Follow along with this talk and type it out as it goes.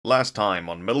Last time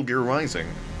on Metal Gear Rising,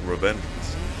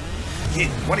 Revengeance. Kid,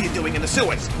 what are you doing in the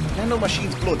sewers?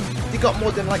 Nanomachine's blood. You got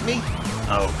more than like me?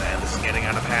 Oh man, this is getting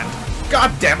out of hand.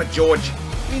 God damn it, George!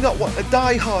 You not want a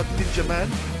die-hard ninja man?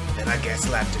 Then I guess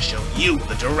I'll have to show you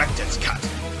the director's cut.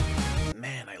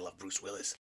 Man, I love Bruce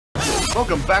Willis.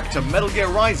 Welcome back to Metal Gear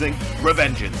Rising,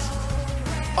 Revengeance.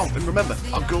 Oh, and remember,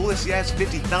 our goal this year is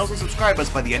 50,000 subscribers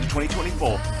by the end of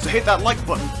 2024. So hit that like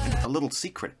button, and a little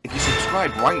secret. If you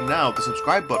subscribe right now, the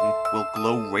subscribe button will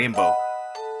glow rainbow.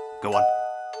 Go on.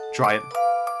 Try it.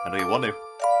 I know you want to.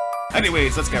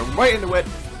 Anyways, let's get right into it.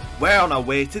 We're on our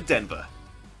way to Denver.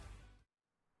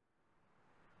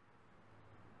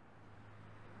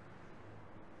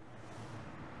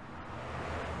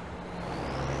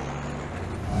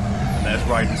 And there's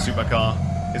Raiden's supercar.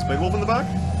 Is Big Wolf in the back?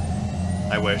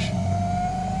 I wish.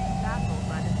 Baffled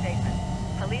by the statement,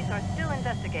 police are still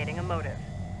investigating a motive.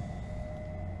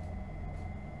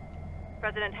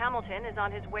 President Hamilton is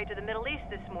on his way to the Middle East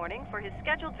this morning for his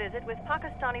scheduled visit with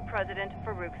Pakistani President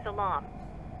Farouk Salam.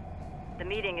 The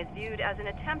meeting is viewed as an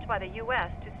attempt by the U.S.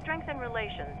 to strengthen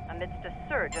relations amidst a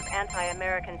surge of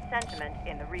anti-American sentiment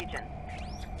in the region.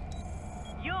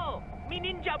 Yo, me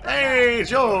ninja brother. Hey,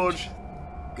 George!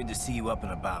 Good to see you up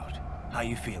and about. How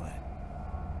you feeling?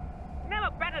 Never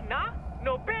better, nah?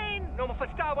 No pain, no more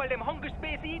star while them hunger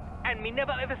space eat, and me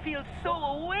never ever feel so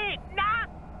awake, nah?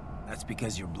 That's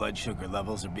because your blood sugar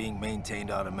levels are being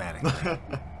maintained automatically.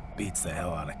 Beats the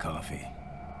hell out of coffee.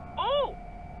 Oh!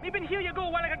 Me been here you go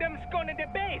while I got them scone in the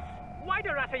base. Why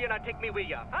the rasta you not take me with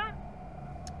ya, huh?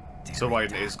 So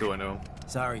Raiden is going home.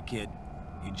 Sorry, kid.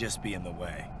 You'd just be in the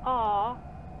way. Aw.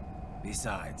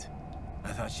 Besides,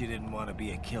 I thought you didn't want to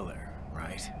be a killer,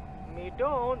 right? Me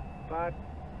don't, but...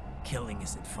 Killing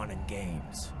isn't fun and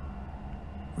games.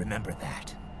 Remember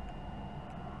that.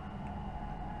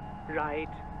 Right.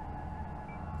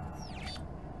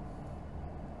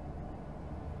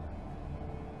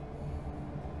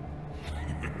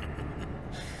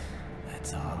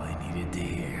 That's all I needed to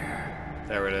hear.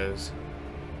 There it is.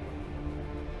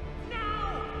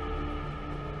 No!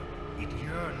 It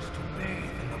yearns to bathe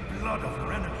in the blood of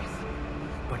your enemies,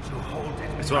 but you hold it.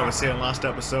 It's what I was saying last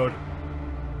episode.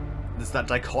 There's that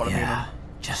dichotomy in Yeah, them.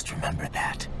 just remember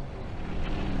that.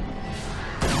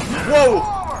 Whoa!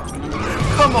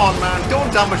 Come on, man!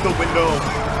 Don't damage the window!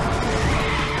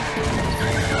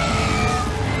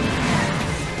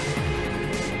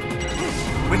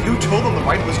 Wait, who told them the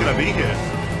Raiden was gonna be here?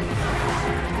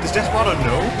 Does Desperado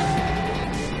know?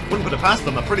 Wouldn't put it past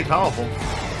them, they're pretty powerful.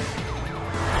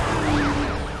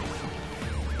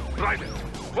 Raiden,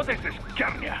 what is this,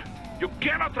 Kenya? You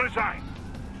cannot resign.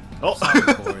 Oh! Sorry,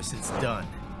 Boris, it's done.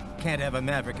 Can't have a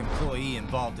Maverick employee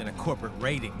involved in a corporate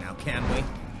raiding now, can we?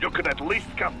 You could at least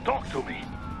come talk to me.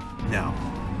 No.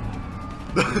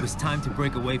 It was time to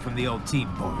break away from the old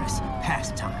team, Boris.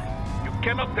 Past time. You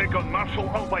cannot take on Marshall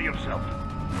all by yourself.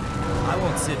 I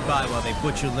won't sit by while they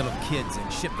butcher little kids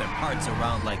and ship their parts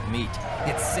around like meat.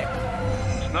 It's sick.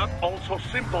 It's not all so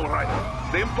simple,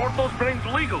 Raiden. They import those brains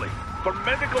legally, for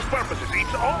medical purposes.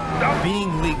 It's all done.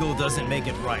 Being legal doesn't make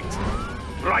it right.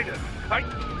 Raiden, I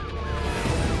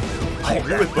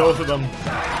agree with both of them.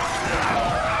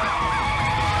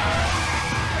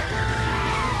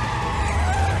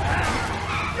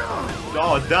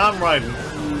 Oh, damn, Raiden.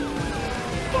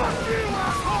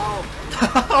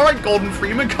 Alright, Golden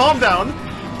Freeman, calm down.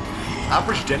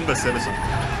 Average Denver citizen.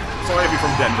 Sorry if you're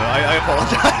from Denver, I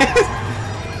apologize.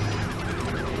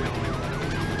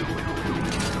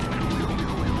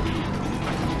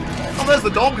 Oh, there's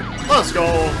the dog. Let's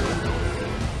go.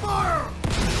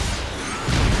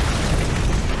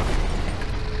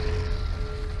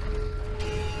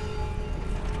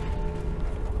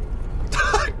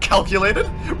 Calculated?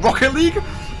 Rocket League?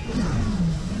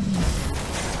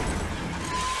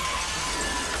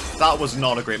 That was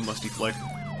not a great musty flick.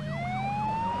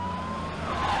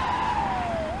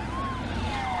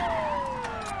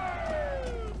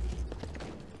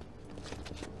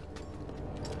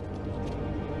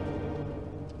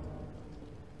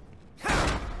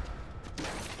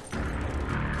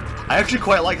 I actually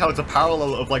quite like how it's a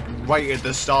parallel of like right at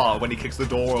the start when he kicks the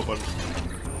door open.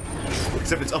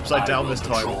 Except it's upside down this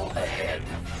time.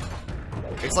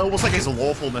 It's almost like his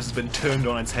lawfulness has been turned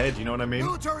on its head, you know what I mean?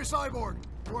 Military cyborg,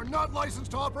 you are not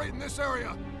licensed to operate in this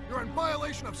area. You're in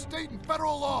violation of state and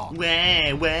federal law.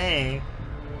 Way.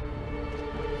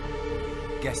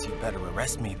 Guess you better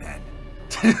arrest me then.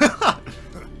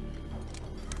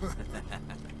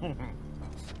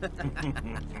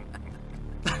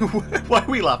 Why are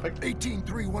we laughing?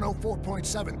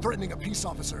 18.3.104.7, threatening a peace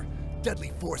officer.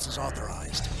 Deadly force is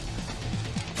authorized.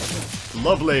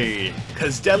 Lovely,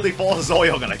 because deadly force is all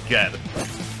you're gonna get.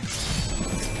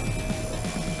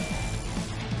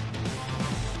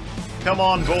 Come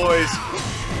on, boys.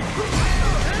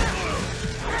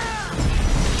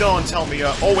 Don't tell me.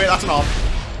 Oh wait, that's an arm.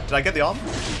 Did I get the arm?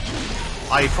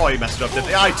 I probably messed it up,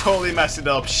 didn't I? I totally messed it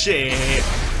up. Shit.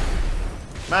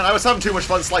 Man, I was having too much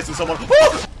fun slicing someone.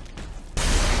 Woo!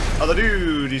 Other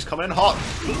dude, he's coming in hot.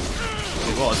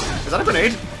 He was. Is that a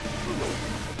grenade?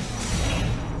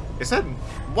 Is that...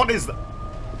 What is that?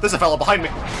 There's a fella behind me.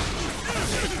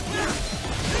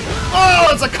 Oh,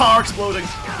 it's a car exploding.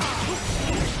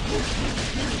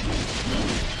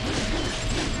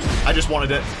 I just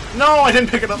wanted it. No, I didn't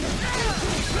pick it up.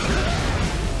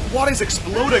 What is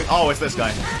exploding? Oh, it's this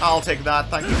guy. I'll take that,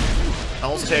 thank you.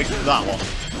 I'll also take that one.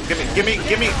 Give me,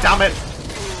 damn it.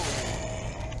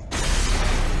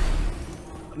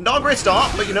 Not a great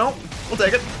start, but you know, we'll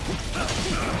take it.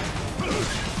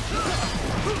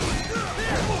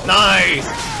 Nice!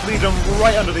 Lead him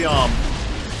right under the arm.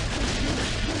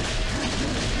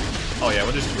 Oh yeah,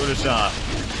 we'll just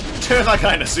turn that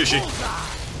guy into sushi.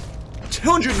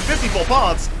 254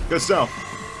 parts! Good stuff.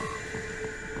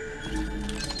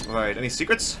 Alright, any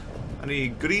secrets? Any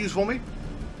goodies for me?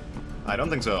 I don't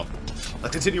think so.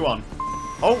 Let's continue on.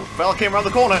 Oh, fella came around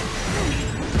the corner.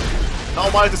 Not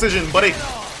a wise decision, buddy.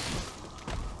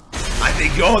 I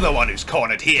think you're the one who's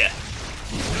cornered here.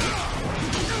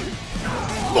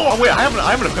 Oh wait, I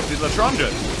haven't equipped the Latranja.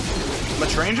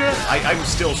 Latranja? I'm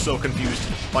still so confused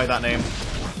by that name.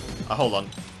 Hold on.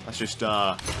 Let's just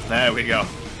there we go.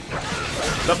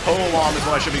 The pole arm is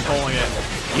what I should be calling it.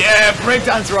 Yeah,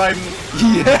 breakdance Raiden.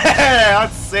 Yeah,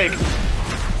 that's sick.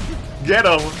 Get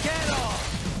him.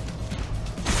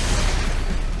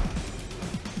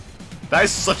 That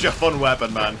is such a fun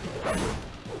weapon, man.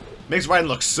 Makes Raiden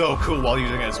look so cool while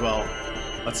using it as well.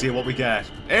 Let's see what we get.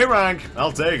 A rank.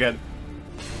 I'll take it.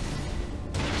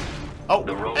 Oh,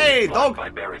 the road hey, is blocked dog. by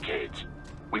barricades.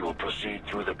 We will proceed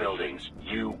through the buildings.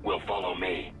 You will follow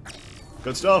me.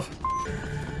 Good stuff.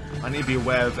 I need to be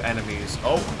aware of enemies.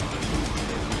 Oh.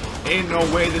 Ain't no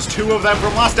way, there's two of them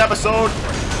from last episode.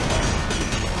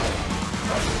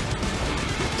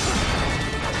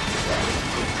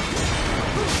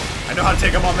 I know how to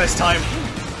take them on this time.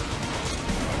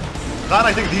 That,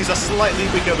 I think these are slightly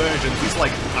weaker versions. These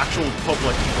like actual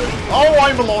public versions. Oh,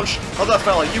 I'm a launch. Other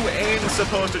fella, you ain't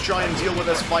supposed to try and deal with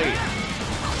this fight.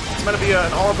 It's meant to be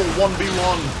an horrible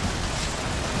 1v1.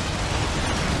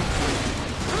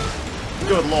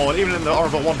 Good lord, even in the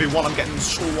horrible 1v1, I'm getting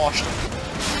sloshed.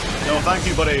 No, thank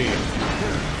you, buddy.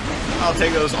 I'll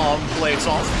take those arm plates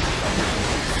off.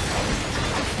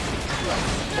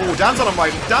 Oh, dance on him,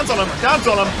 Raiden. Dance on him. Dance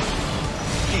on him.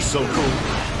 He's so cool.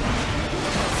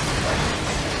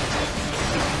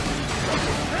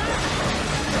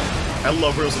 I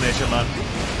love Rules of Nature, man.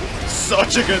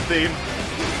 Such a good theme.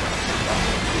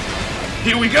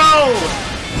 Here we go!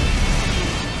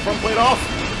 Front plate off.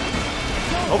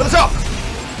 Over the top!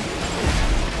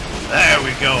 There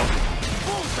we go.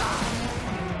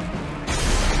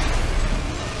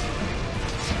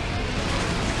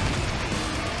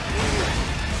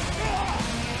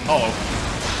 Uh-oh.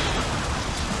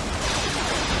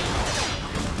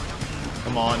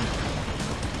 Come on.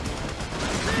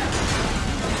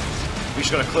 We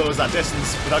just gotta close that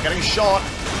distance without getting shot.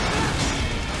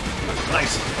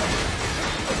 Nice.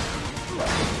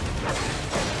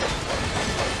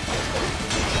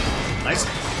 Nice.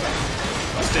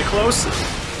 Stay close.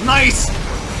 Nice!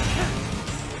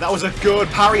 That was a good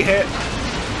parry hit.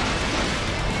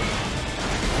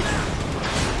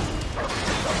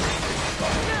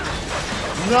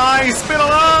 Nice! Spin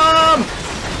alarm!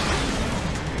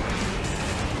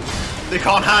 They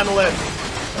can't handle it.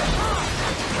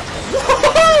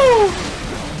 Woohoo!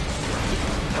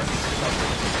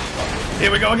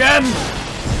 Here we go again!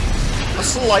 A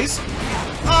slice.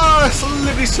 Ah,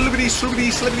 slippity, slippity,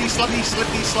 slippity, slippity, slippity,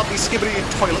 slippity, slippity, skibbity,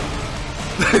 toilet.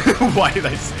 Why did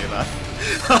I say that?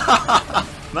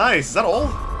 Nice, is that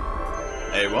all?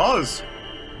 It was.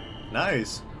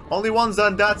 Nice. Only one's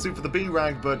done Datsu for the B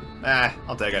rank, but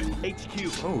I'll take it.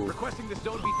 HQ. Ooh. Requesting this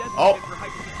zone be designated Oh. for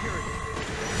hyper security.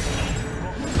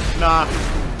 Nah.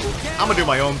 I'm gonna do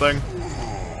my own thing.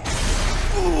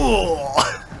 Ooh.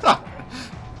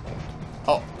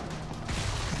 Oh.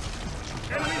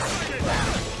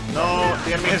 No,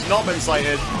 the enemy has not been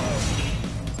sighted.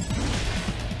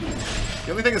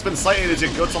 The only thing that's been sighted is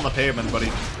your guts on the pavement, buddy.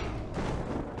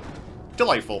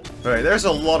 Delightful. Alright, there's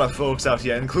a lot of folks out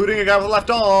here, including a guy with a left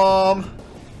arm.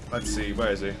 Let's see,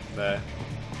 where is he? There.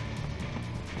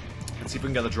 Let's see if we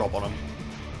can get the drop on him.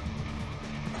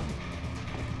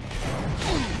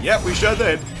 Yep, we sure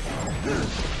did.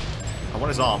 I want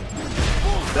his arm.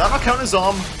 Did that not count his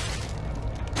arm?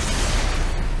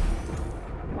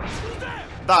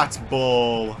 That's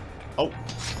bull. Oh.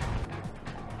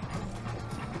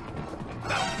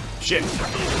 Shit.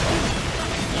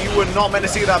 You were not meant to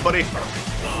see that, buddy.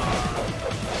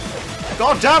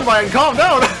 God damn, Ryan, calm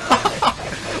down!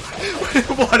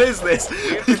 What is this?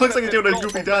 He looks like he's doing a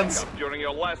goofy dance. During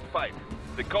your last fight,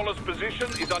 the caller's position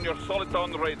is on your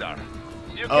soliton radar.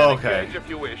 You can engage if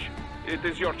you wish. It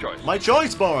is your choice. My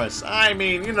choice, Boris. I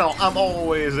mean, you know, I'm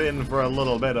always in for a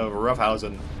little bit of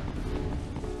roughhousing.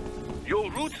 Your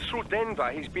route through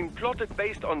Denver has been plotted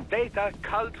based on data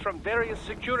culled from various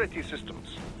security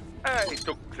systems. I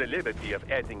took the liberty of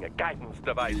adding a guidance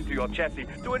device to your chassis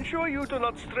to ensure you do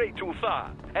not stray too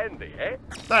far. Handy, eh?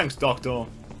 Thanks, Doctor.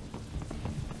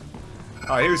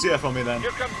 Alright, here's here for me then.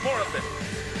 Here comes more of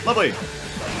this. Lovely.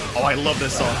 Oh, I love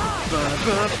this song.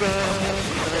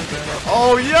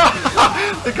 Oh, yeah!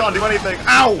 They can't do anything.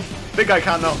 Ow! Big guy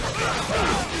can't, though.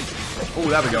 Oh,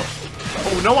 there we go.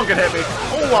 Oh, no one can hit me.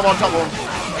 Oh, I'm on top of him.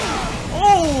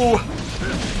 Oh!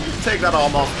 Take that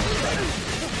arm off.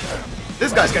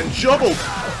 This guy's getting juggled.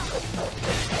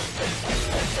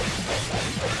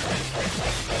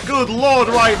 Good Lord,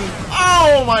 Raiden.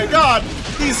 Oh, my God.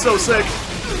 He's so sick.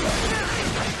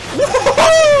 Woohoo!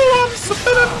 I'm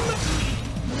spinning.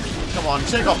 Come on,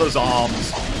 take off those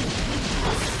arms.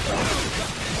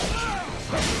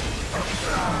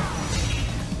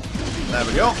 There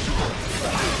we go.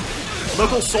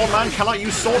 Local swordman cannot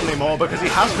use sword anymore because he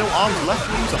has no arms left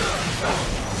to use them.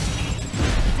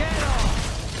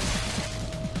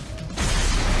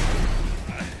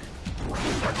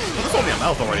 That's only a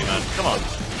mouth already, man. Come on.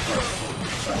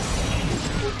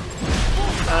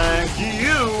 Thank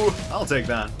you. I'll take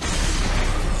that.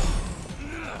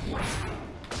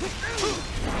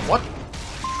 What?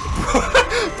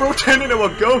 Bro turned into a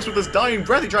ghost with his dying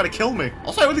breath. He tried to kill me.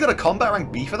 Also, I really got a combat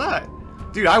rank B for that.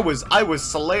 Dude, I was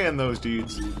slaying those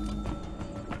dudes.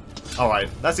 Alright,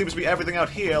 that seems to be everything out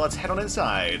here. Let's head on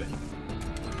inside.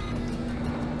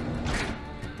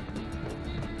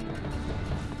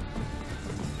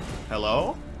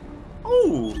 Hello?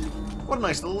 Oh, what a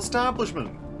nice little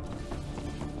establishment.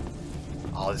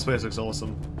 Oh, this place looks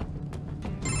awesome.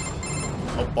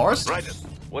 Oh, Boris? Raiden,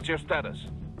 what's your status?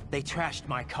 They trashed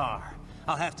my car.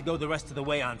 I'll have to go the rest of the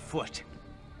way on foot.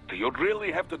 Do you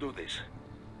really have to do this?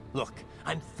 Look,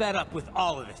 I'm fed up with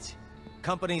all of it.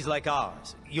 Companies like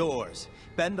ours, yours,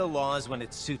 bend the laws when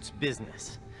it suits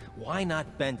business. Why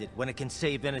not bend it when it can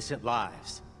save innocent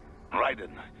lives?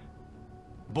 Raiden.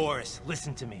 Boris,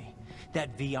 listen to me.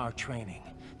 That VR training,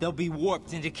 they'll be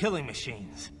warped into killing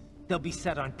machines. They'll be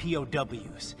set on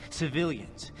POWs,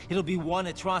 civilians. It'll be one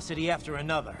atrocity after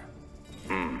another.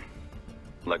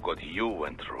 Like what you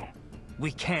went through.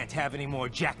 We can't have any more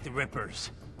Jack the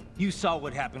Rippers. You saw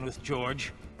what happened with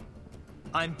George.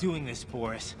 I'm doing this,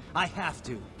 Boris. I have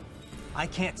to. I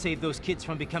can't save those kids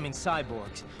from becoming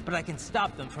cyborgs, but I can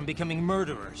stop them from becoming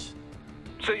murderers.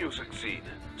 Say you succeed.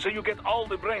 Say you get all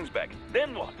the brains back.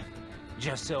 Then what?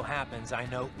 Just so happens I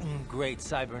know un great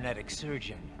cybernetic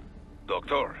surgeon.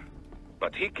 Doctor,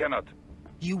 but he cannot...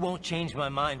 You won't change my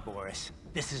mind, Boris.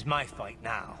 This is my fight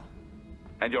now.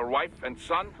 And your wife and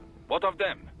son? What of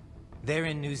them? They're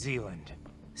in New Zealand.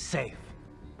 Safe.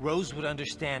 Rose would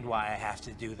understand why I have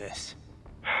to do this.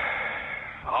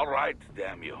 All right,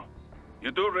 damn you.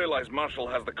 You do realize Marshall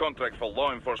has the contract for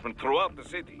law enforcement throughout the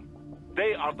city.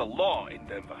 They are the law in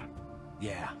Denver.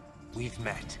 Yeah, we've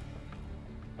met.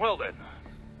 Well then.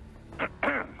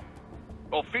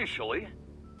 Officially,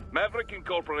 Maverick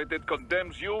Incorporated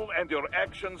condemns you and your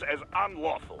actions as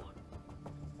unlawful.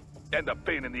 And a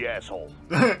pain in the asshole.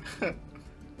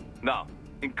 Now,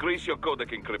 increase your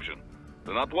codec encryption.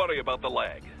 Do not worry about the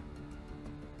lag.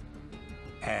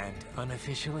 And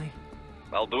unofficially?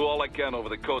 I'll do all I can over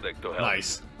the codec to help.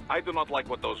 Nice. I do not like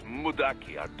what those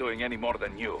Mudaki are doing any more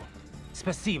than you.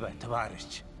 Spasiba,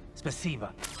 Tavarish.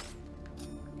 Spasiba.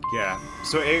 Yeah,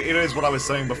 so it is what I was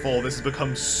saying before. This has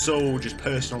become so just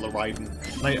personal to Raiden.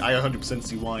 I 100%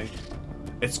 see why.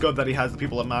 It's good that he has the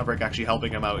people at Maverick actually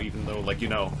helping him out, even though, like, you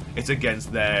know, it's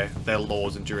against their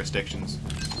laws and jurisdictions.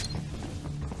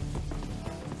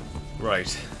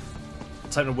 Right.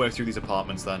 Time to work through these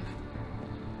apartments, then.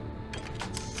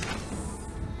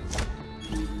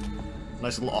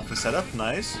 Nice little office setup,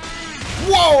 nice.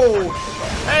 Whoa!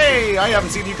 Hey, I haven't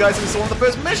seen you guys since one of the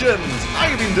first missions! How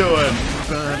you been doing?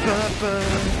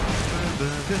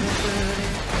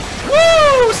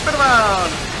 Woo! Spin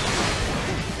around!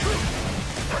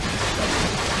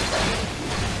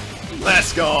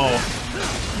 Let's go!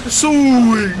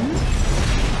 Swing!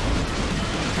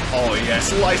 Oh yeah,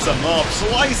 slice them up,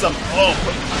 slice them up!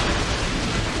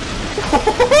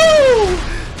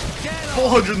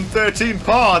 413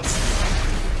 parts!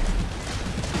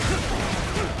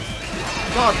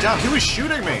 God damn, he was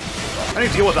shooting me! I need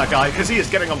to deal with that guy, because he is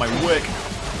getting on my wick.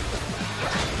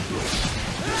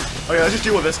 Okay, let's just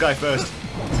deal with this guy first.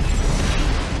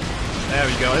 There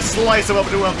we go, let's slice him up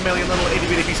into 1 million little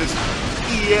itty-bitty pieces.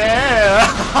 Yeah!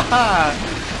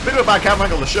 Bit of a bad camera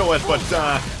angle to show it, but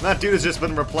that dude has just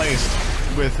been replaced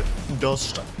with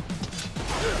dust.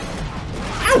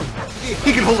 Ow!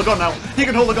 He can hold a gun now! He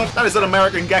can hold a gun! That is an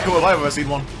American gecko if I've ever seen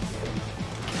one.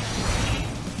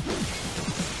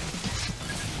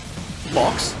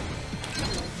 Box?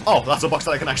 Oh, that's a box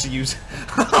that I can actually use.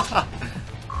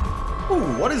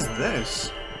 Ooh, what is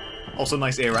this? Also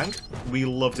nice A rank. We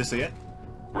love to see it.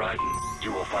 Raiden,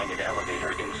 you will find an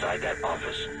elevator inside that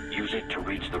office. Use it to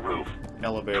reach the roof.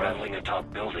 Elevator. Traveling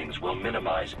atop buildings will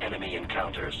minimize enemy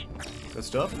encounters. Good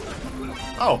stuff.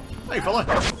 Oh, hey fella.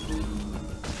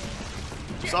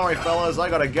 Sorry fellas, I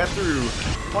gotta get through.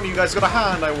 One of you guys got a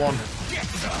hand I won.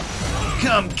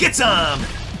 Come get some!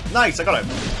 Nice, I got it.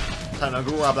 Time to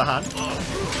grab the hand.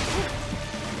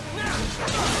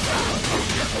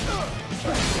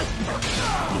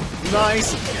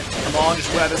 Nice! Come on,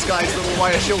 just wear this guy's little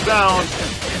wire shield down.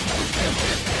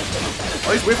 At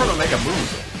least wait for him to make a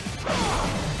move.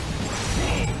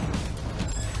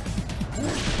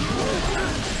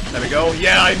 There we go.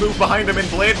 Yeah, I moved behind him in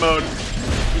blade mode.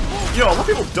 Yo, a lot of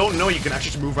people don't know you can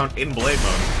actually move around in blade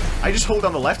mode. I just hold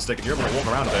down the left stick and you're able to walk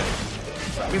around a bit.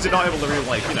 It means you're not able to really,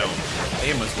 like, you know,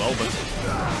 aim as well, but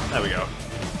there we go.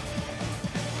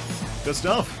 Good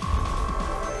stuff.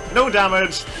 No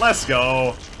damage. Let's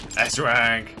go. S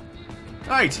rank.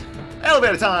 Alright.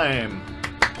 Elevator time.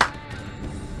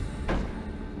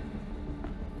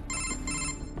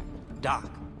 Doc,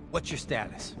 what's your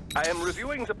status? I am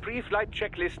reviewing the pre-flight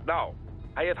checklist now.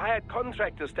 I have hired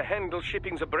contractors to handle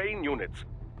shipping the brain units.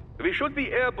 We should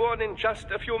be airborne in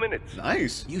just a few minutes.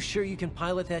 Nice. You sure you can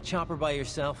pilot that chopper by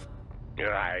yourself?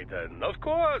 Raiden, of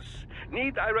course.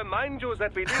 Need I remind you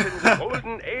that we live in the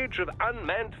golden age of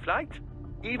unmanned flight?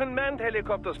 Even manned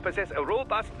helicopters possess a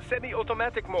robust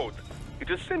semi-automatic mode. It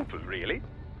is simple, really.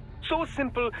 So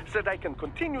simple that I can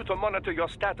continue to monitor your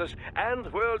status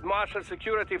and world marshal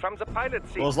security from the pilot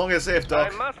seat. Well, as long as it's safe,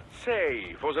 Doc. I must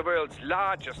say, for the world's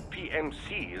largest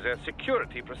PMC, their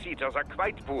security procedures are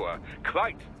quite poor.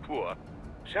 Quite poor.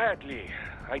 Sadly,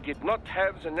 I did not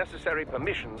have the necessary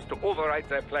permissions to override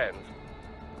their plans.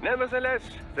 Nevertheless,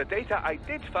 the data I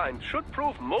did find should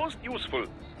prove most useful.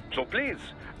 So please,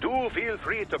 do feel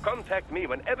free to contact me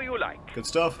whenever you like. Good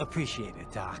stuff. Appreciate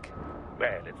it, Doc.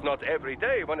 Well, it's not every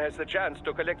day one has the chance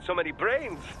to collect so many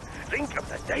brains. Think of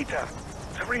the data,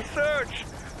 the research.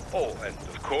 Oh, and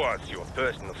of course, your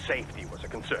personal safety was a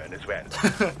concern as well.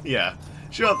 Yeah,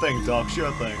 sure thing, Doc,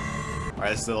 sure thing.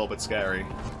 Alright, this is a little bit scary.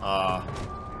 Oh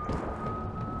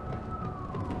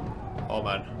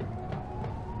man.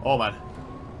 Oh man.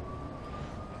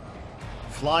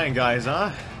 Flying guys,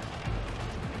 huh?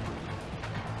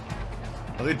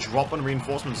 Are they dropping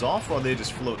reinforcements off, or are they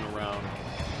just floating around?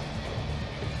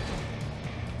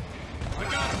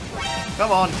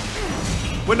 Come on!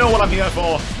 We know what I'm here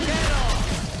for!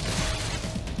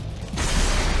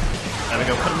 There we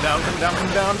go, come down, come down,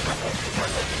 come down!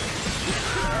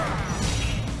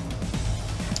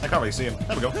 I can't really see him.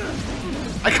 There we go.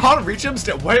 I can't reach him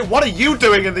still! Wait, what are you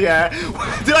doing in the air?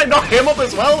 Did I knock him up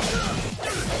as well?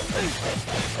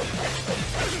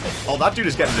 Oh, that dude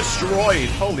is getting destroyed!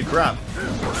 Holy crap.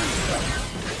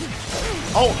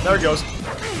 Oh, there he goes.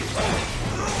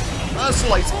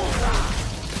 Slice.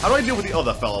 How do I deal with the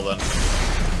other fellow then?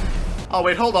 Oh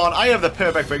wait, hold on. I have the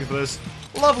perfect thing for this.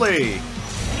 Lovely.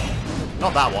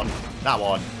 Not that one. That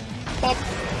one. Pop.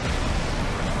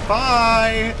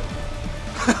 Bye.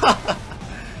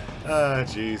 Ah,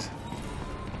 jeez.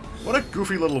 What a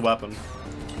goofy little weapon.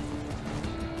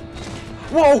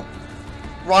 Whoa!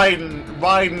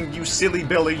 Raiden, you silly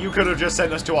Billy. You could have just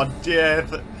sent us to our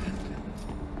death.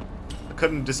 I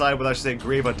couldn't decide whether I should say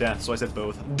grave or death, so I said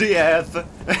both. Death!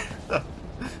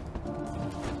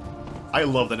 I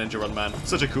love the Ninja Run, man.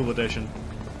 Such a cool addition.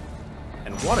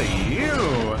 And what are you?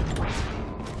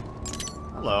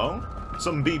 Hello.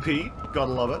 Some BP. Gotta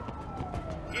love it.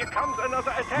 Here comes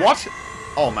another attack. What?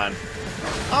 Oh, man.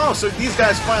 Oh, so these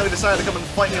guys finally decided to come and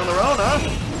fight me on their own, huh?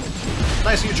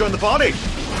 Nice of you to join the party.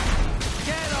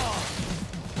 Get off!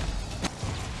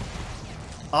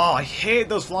 Oh, I hate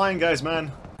those flying guys,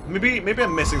 man. Maybe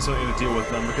I'm missing something to deal with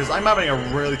them, because I'm having a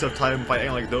really tough time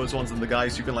fighting like those ones and the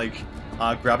guys who can like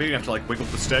grab you. You have to like wiggle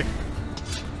the stick.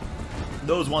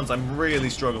 Those ones I'm really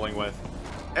struggling with.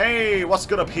 Hey, what's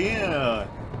good up here?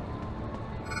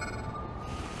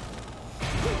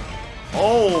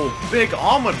 Oh, big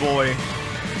armored boy.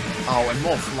 Oh, and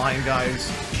more flying guys.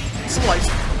 Slice.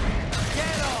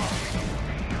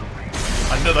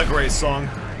 Another great song.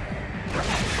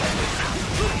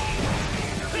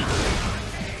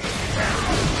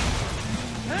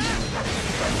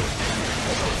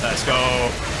 Let's go.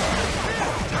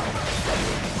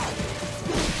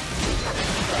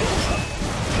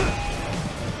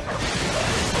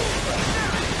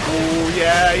 Oh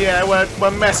yeah, yeah,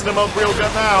 we're messing them up real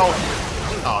good now.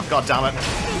 Oh, god damn it.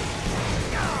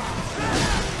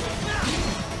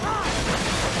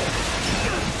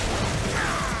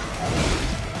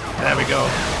 There we go.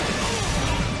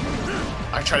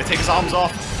 I try to take his arms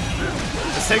off.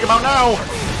 Let's take him out now.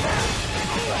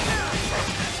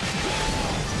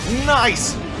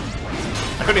 Nice.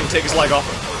 I couldn't even take his leg off.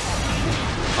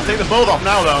 I'll take them both off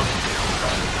now, though.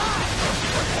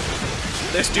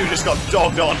 This dude just got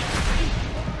dogged on.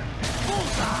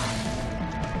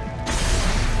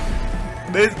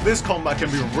 This combat can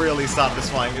be really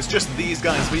satisfying. It's just these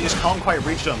guys, but you just can't quite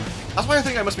reach them. That's why I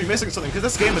think I must be missing something, because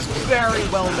this game is very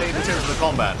well made in terms of the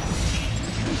combat.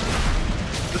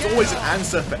 There's always an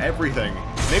answer for everything.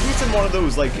 Maybe it's in one of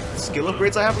those, like, skill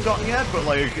upgrades I haven't gotten yet, but,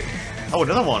 like... Oh,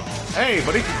 another one. Hey,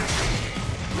 buddy.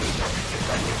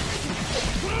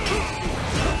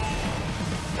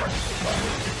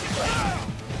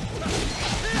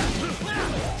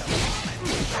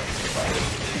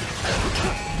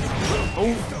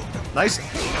 Oh, nice.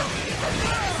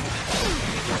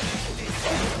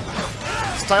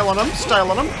 Style on him, style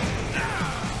on him.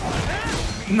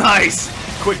 Nice!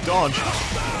 Quick dodge.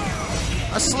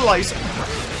 A slice.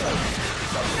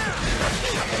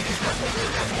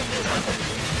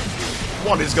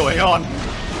 What is going on?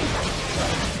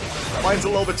 Mine's a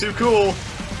little bit too cool.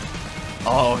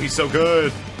 Oh, he's so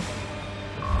good.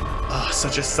 Ah, oh,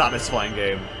 such a satisfying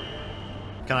game.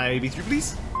 Can I be through,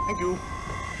 please? Thank you.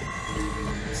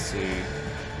 Let's see.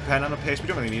 Pen on the pace, we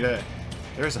don't really need it.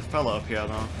 There is a fella up here,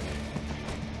 though.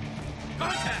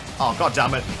 Oh, god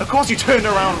damn it. Of course you turned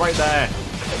around right there.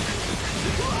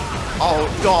 Oh,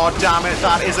 god damn it.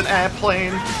 That is an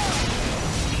airplane.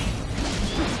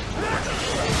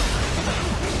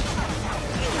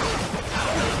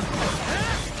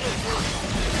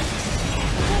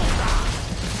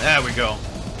 There we go.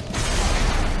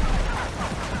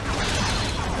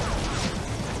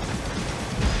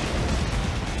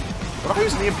 What if I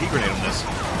use an EMP grenade on this?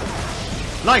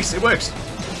 Nice, it works.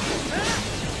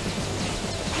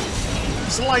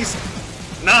 Slice.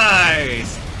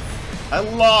 Nice. A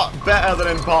lot better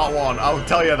than in part 1, I'll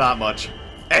tell you that much.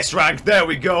 S rank, there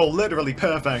we go, literally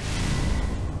perfect.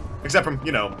 Except from,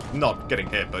 you know, not getting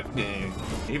hit, but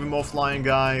even more flying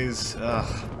guys. Ugh,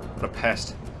 what a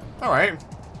pest. Alright.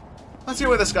 Let's see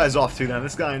where this guy's off to then.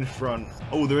 This guy in front.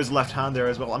 Oh, there is left hand there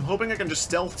as well. I'm hoping I can just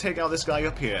stealth take out this guy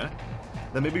up here.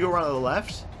 Then maybe go around to the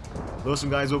left. Throw some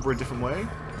guys over a different way.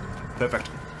 Perfect.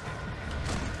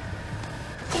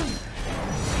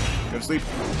 Go to sleep.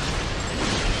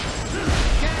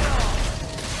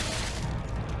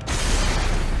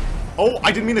 Oh,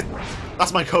 I didn't mean it.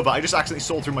 That's my cover. I just accidentally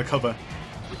sold through my cover.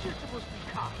 But you're supposed to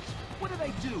be cops. What do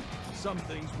they do? Some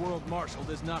things World Marshal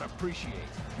does not appreciate.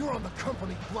 You're on the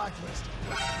company blacklist.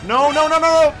 No, no, no,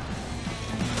 no!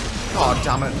 Oh,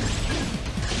 damn it.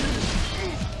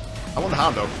 I want the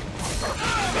hand, though.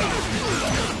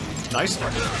 Nice.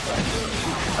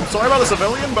 I'm sorry about the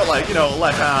civilian, but, like, you know,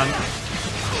 left hand.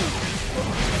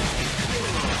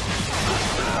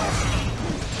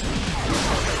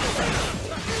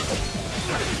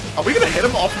 Are we gonna hit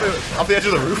him off the edge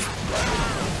of the roof?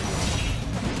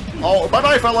 Oh,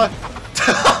 bye-bye, fella!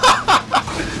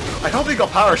 I hope he got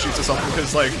parachutes or something,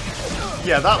 because, like,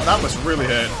 yeah, that was really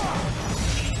hurt.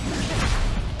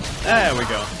 There we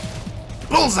go.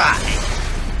 Bullseye!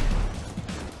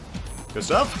 Good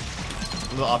stuff.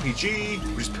 Another RPG,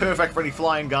 which is perfect for any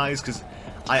flying guys, because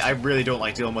I really don't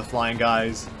like dealing with flying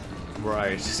guys.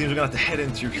 Right, seems we're gonna have to head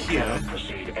in through here. You cannot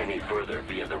proceed any further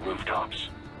via the rooftops.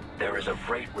 There is a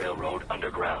freight railroad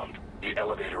underground. The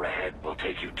elevator ahead will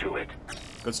take you to it.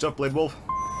 Good stuff, Blade Wolf.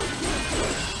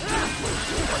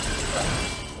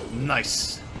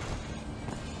 Nice.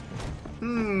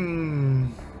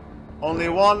 Only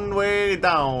one way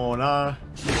down,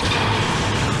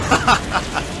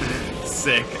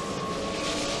 Sick.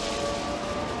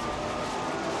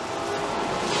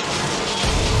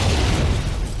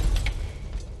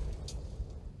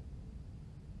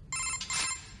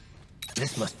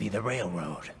 This must be the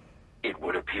railroad. It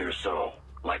would appear so.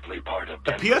 Likely part of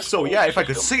Appear so, yeah, if I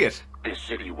could see it. This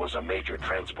city was a major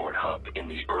transport hub in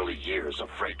the early years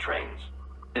of freight trains.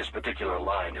 This particular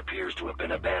line appears to have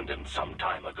been abandoned some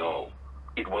time ago.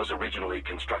 It was originally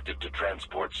constructed to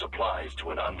transport supplies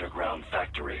to an underground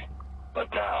factory.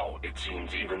 But now, it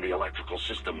seems even the electrical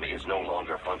system is no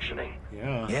longer functioning.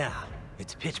 Yeah,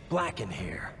 it's pitch black in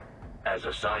here. As a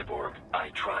cyborg, I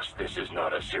trust this is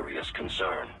not a serious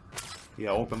concern.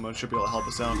 Yeah, open mode should be able to help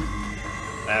us out.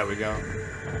 There we go.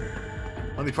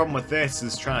 Only problem with this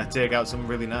is trying to take out some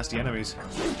really nasty enemies.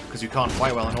 Because you can't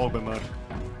fight well in open mode.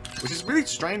 Which is really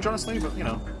strange, honestly, but, you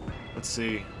know. Let's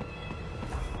see.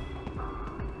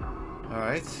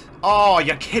 Alright. Oh,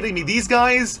 you're kidding me. These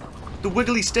guys? The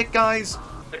wiggly stick guys?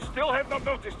 They still have not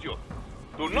noticed you.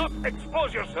 Do not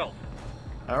expose yourself.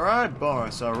 Alright,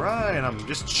 Boris, alright. I'm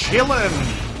just chilling.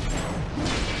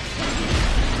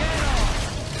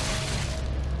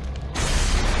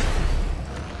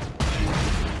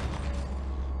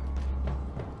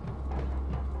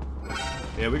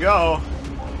 Here we go.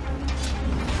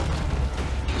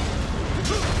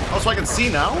 Oh, so I can see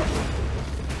now?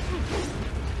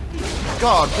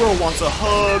 God, bro wants a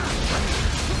hug.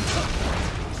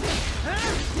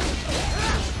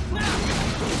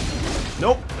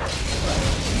 Nope.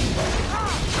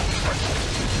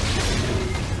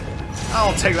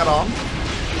 I'll take that arm.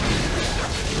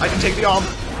 I can take the arm.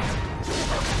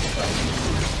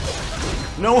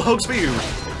 No hugs for you.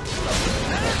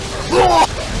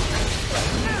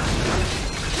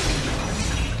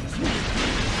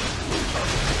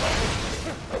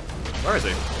 Where is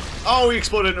he? Oh, he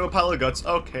exploded into a pile of guts.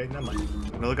 Okay, never mind.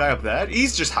 Another guy up there?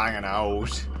 He's just hanging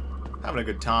out. Having a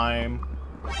good time.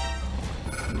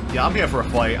 Yeah, I'm here for a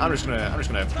fight. I'm just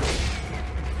gonna...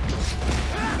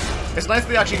 It's nice that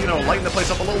they actually, you know, lighten the place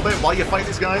up a little bit while you fight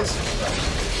these guys.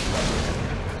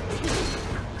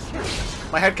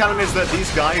 My headcanon is that these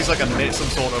guys, like, emit some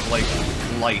sort of, like,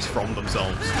 light from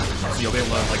themselves. So you'll be able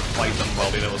to, like, fight them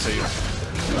while being able to see.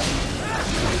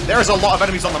 There's a lot of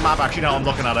enemies on the map, actually, now I'm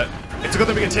looking at it. It's a good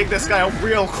thing we can take this guy out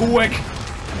real quick.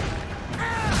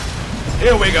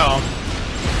 Here we go.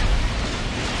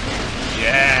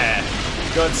 Yeah.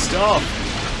 Good stuff.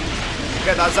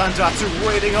 Get that Zantatsu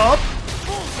rating up.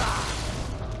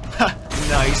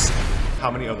 Nice. How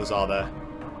many others are there?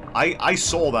 I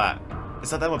saw that. Is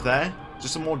that them up there?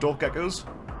 Just some more dork geckos?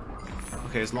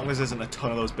 Okay, as long as there isn't a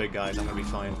ton of those big guys, I'm gonna be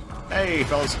fine. Hey,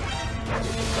 fellas.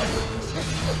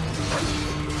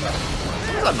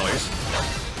 What is that noise?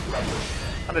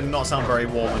 That did not sound very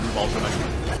warm and welcoming.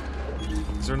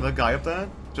 Is there another guy up there?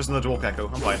 Just another dork gecko.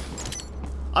 I'm fine.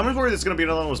 I'm just worried there's gonna be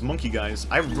another one of those monkey guys.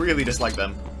 I really dislike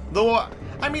them. Though,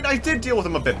 I mean, I did deal with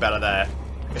them a bit better there.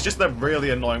 It's just they're really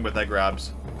annoying with their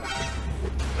grabs.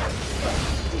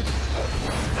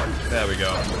 There we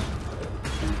go.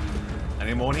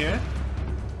 Any more in here?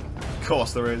 Of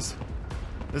course there is.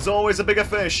 There's always a bigger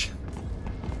fish.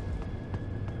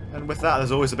 And with that,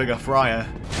 there's always a bigger fryer.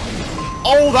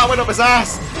 Oh, that went up his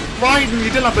ass! Raiden, you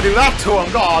didn't have to do that to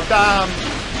him, god damn!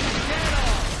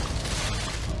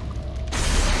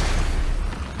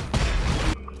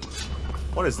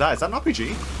 What is that? Is that an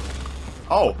RPG?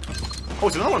 Oh. Oh,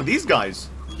 it's another one of these guys.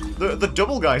 The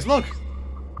double guys, look!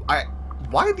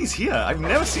 Why are these here? I've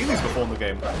never seen these before in the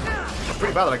game. It's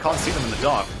pretty bad that I can't see them in the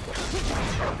dark.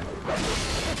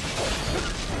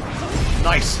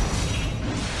 Nice.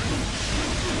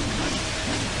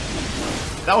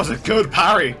 That was a good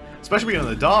parry, especially being in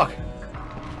the dark.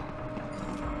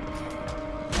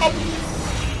 Oh.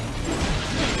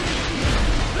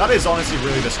 That is honestly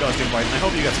really disgusting, right? And I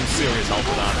hope you get some serious help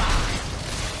with that.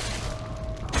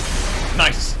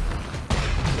 Nice.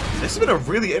 This has been a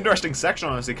really interesting section,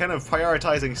 honestly, kind of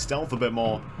prioritizing stealth a bit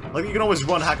more. Like, you can always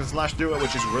run, hack and slash through it,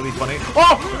 which is really funny.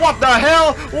 Oh, what the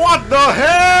hell? What the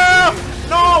hell?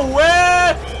 No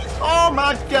way! Oh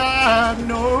my god,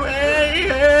 no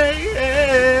way!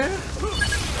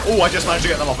 Oh, I just managed to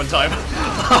get them off in time.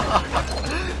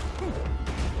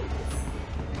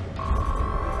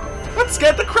 That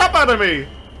scared the crap out of me!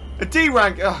 A D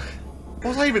rank, ugh. What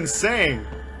was I even saying?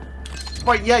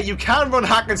 Right, yeah, you can run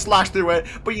hack and slash through it,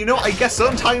 but you know, I guess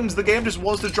sometimes the game just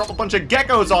wants to drop a bunch of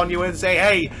geckos on you and say,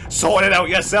 hey, sort it out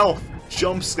yourself.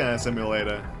 Jump scare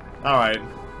simulator. Alright.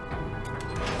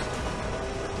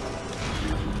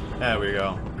 There we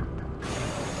go.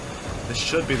 This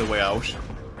should be the way out.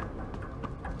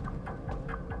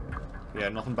 Yeah,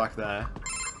 nothing back there.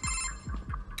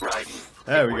 Raiden,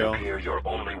 there we it go. would appear your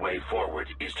only way forward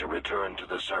is to return to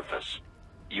the surface.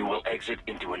 You will exit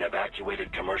into an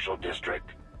evacuated commercial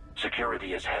district.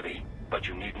 Security is heavy, but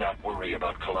you need not worry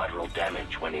about collateral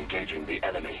damage when engaging the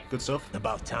enemy. Good stuff.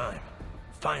 About time.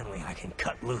 Finally, I can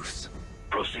cut loose.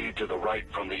 Proceed to the right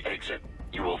from the exit.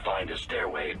 You will find a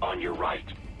stairway on your right.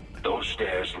 A Those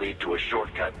stairs lead to a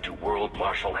shortcut to World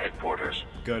Marshal Headquarters.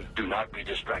 Good. Do not be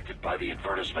distracted by the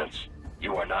advertisements.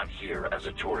 You are not here as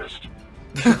a tourist.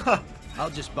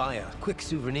 I'll just buy a quick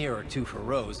souvenir or two for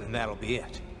Rose, and that'll be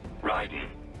it. Raiden,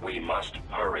 we must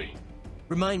hurry.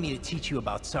 Remind me to teach you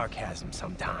about sarcasm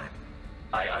sometime.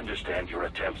 I understand your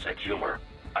attempts at humor.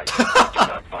 I simply do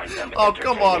not find them Oh,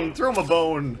 come on, entertaining. throw him a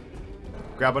bone.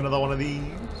 Grab another one of these.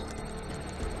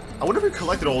 I wonder if we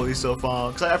collected all of these so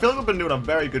far, because I feel like I've been doing a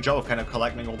very good job of kind of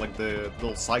collecting all like the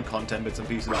little side content bits and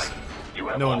pieces. Right. You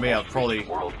have Knowing me, I'll almost probably... reached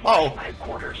World Marshal Oh,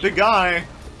 Headquarters. big guy.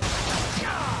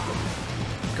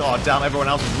 God damn, everyone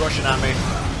else is rushing at me.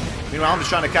 Meanwhile, I'm just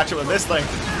trying to catch up with this thing.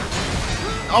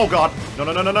 Oh god. No,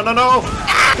 no, no, no, no, no, no.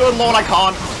 Good lord, I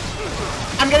can't.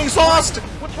 I'm getting sauced.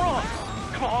 What's wrong?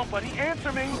 Come on, buddy,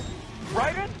 answer me.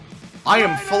 Raiden? I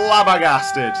am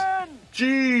flabbergasted.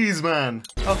 Jeez, man.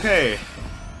 Okay.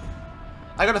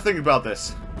 I gotta think about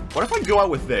this. What if I go out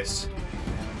with this?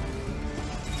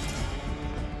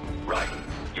 Raiden,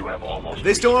 you have almost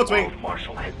This don't reached me. World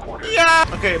Marshal Headquarters. Yeah!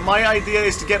 Okay, my idea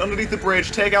is to get underneath the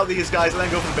bridge, take out these guys, and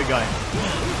then go for the big guy.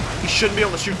 He shouldn't be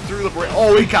able to shoot through the bridge.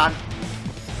 Oh, he can!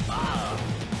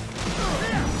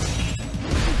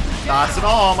 That's an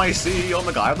arm I see on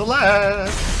the guy on the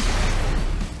left.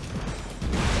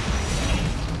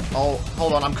 Oh,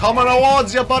 hold on, I'm coming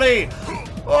towards you, buddy!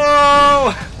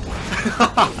 Whoa!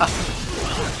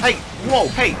 Hey, whoa,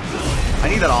 hey! I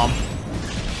need that arm.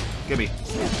 Gimme.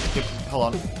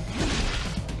 Hold on.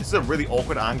 This is a really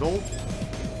awkward angle.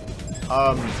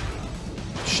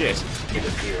 Shit. It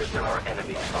appears there are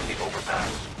enemies on the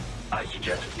overpass. I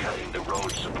suggest cutting the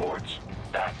road supports.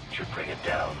 That should bring it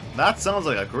down. That sounds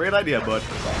like a great idea, bud.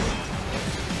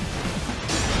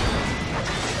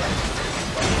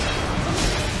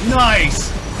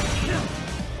 Nice!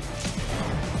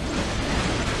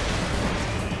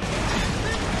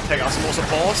 Take out some more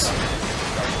supports.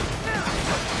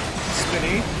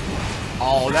 Spinny.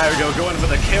 Oh, there we go. Going for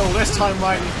the kill this time,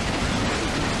 Raiden.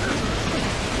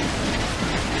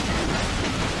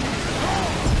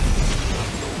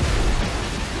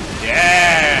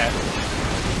 Yeah!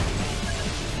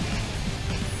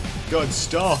 Good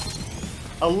stuff.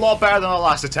 A lot better than our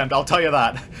last attempt, I'll tell you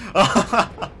that.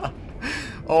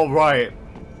 Alright.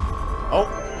 Oh,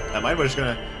 never mind, we're just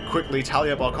gonna quickly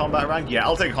tally up our combat rank. Yeah,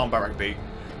 I'll take combat rank B.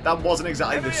 That wasn't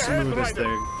exactly the smoothest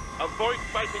thing. Avoid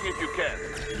fighting if you can.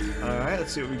 Alright,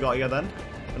 let's see what we got here then.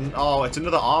 And, oh, it's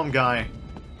another arm guy.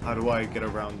 How do I get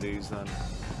around these then?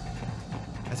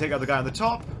 I take out the guy on the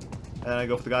top, and then I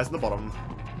go for the guys on the bottom.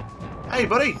 Hey,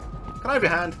 buddy! Can I have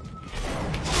your hand?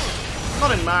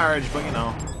 Not in marriage, but you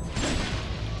know.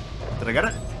 Did I get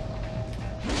it?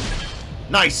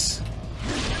 Nice!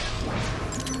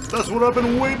 That's what I've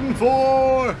been waiting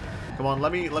for! Come on,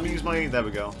 let me use my... There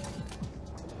we go.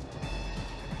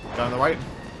 Guy on the right.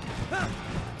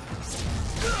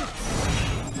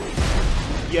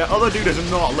 Yeah, other dude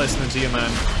is not listening to you, man.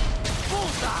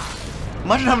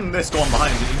 Imagine having this going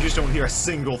behind you and you just don't hear a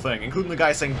single thing, including the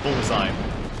guy saying bullseye.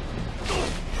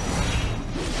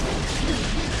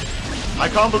 I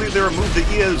can't believe they removed the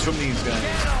ears from these guys.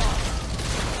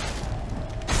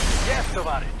 Yes,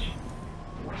 Tovarich.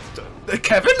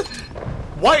 Kevin?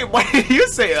 Why did you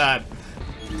say that?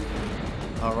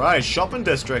 Alright, shopping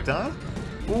district, huh?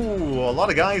 Ooh, a lot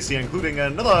of guys here, including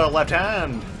another left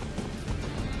hand.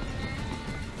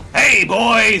 Hey,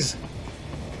 boys!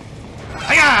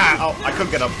 Hiya! Oh, I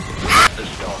couldn't get up. The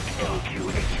stock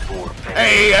LQ-84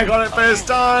 Hey, I got it first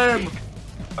time!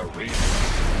 A reason.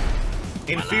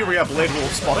 Inferior blade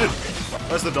wolf spotted.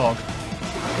 Where's the dog?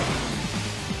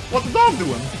 What's the dog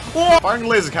doing? Oh, firing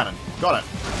laser cannon. Got it.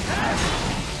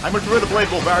 I much prefer the blade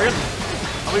wolf variant.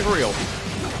 I'll be for real.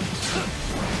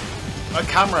 A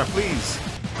camera, please.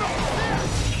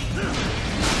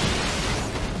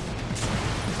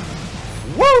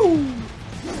 Woo!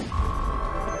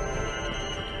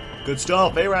 Good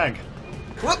stuff, A-rank.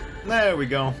 There we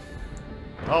go.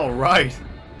 Alright.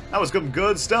 That was some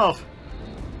good stuff.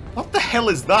 What the hell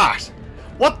is that?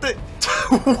 What the...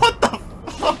 what the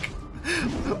fuck?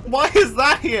 Why is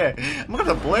that here? I'm gonna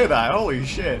have to play that. Holy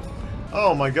shit.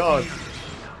 Oh my god.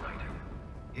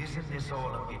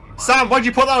 Sam, why'd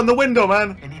you put that on the window,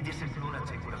 man?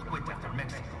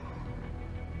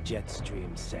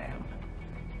 Jetstream, Sam.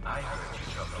 I heard you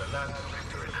chopped the land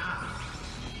collector in half.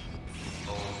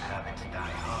 Old habits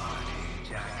die hard,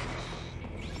 Jack.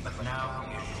 But now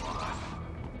here you are.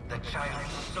 The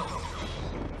child's soul,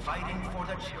 fighting for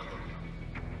the children.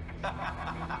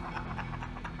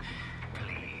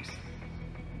 Please,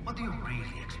 what do you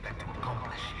really expect to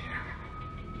accomplish here?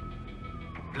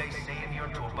 Play savior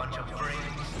to a bunch of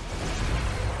brains?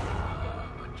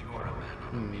 But you're a man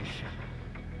mission,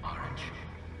 aren't you?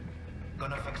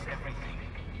 Gonna fix everything.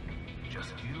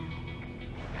 Just you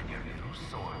and your little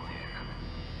sword there.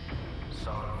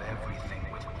 Solve everything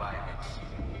with violence.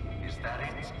 Is that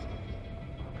it?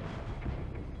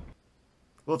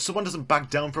 Well, if someone doesn't back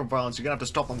down from violence, you're gonna have to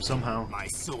stop them somehow. My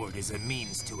sword is a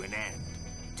means to an end.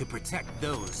 To protect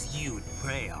those you'd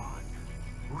prey on.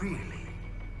 Really?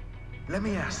 Let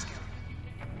me ask you.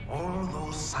 All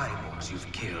those cyborgs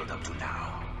you've killed up to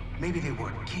now, maybe they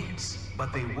weren't kids,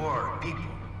 but they were people.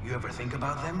 You ever think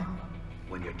about them?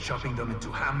 When you're chopping them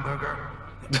into hamburger?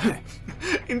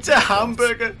 Into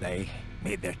hamburger? They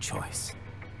made their choice.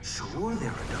 Sure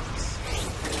they're adults.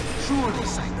 Sure they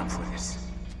signed up for this.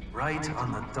 Right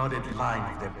on the dotted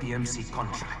line of their BMC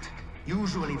contract.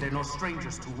 Usually they're no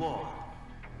strangers to war.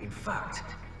 In fact,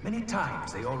 many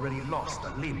times they already lost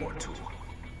a limb or two.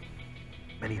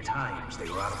 Many times they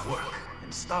were out of work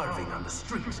and starving on the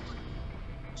street.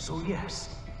 So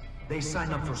yes, they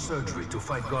sign up for surgery to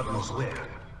fight God knows where.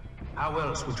 How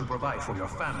else would you provide for your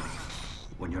family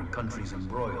when your country's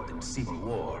embroiled in civil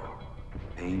war?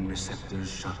 Pain receptors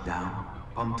shut down,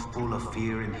 pumped full of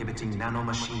fear-inhibiting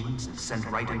nanomachines and sent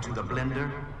right into the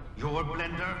blender? Your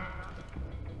blender?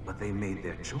 But they made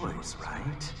their choice,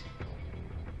 right?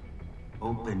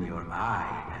 Open your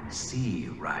eye and see,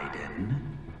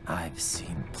 Raiden. I've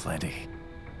seen plenty.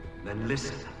 Then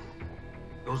listen.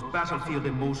 Those battlefield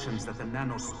emotions that the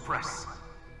nanos suppress.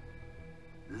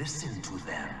 Listen to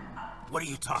them. What are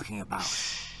you talking about?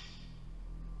 Shh.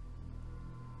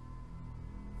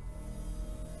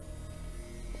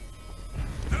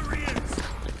 Variants!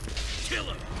 Kill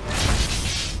him!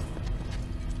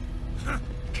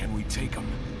 Can we take him?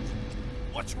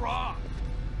 What's wrong?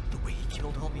 The way he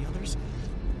killed all the others?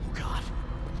 Oh God.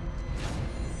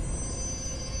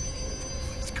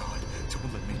 Please God,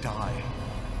 don't let me die.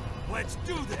 Let's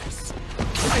do this!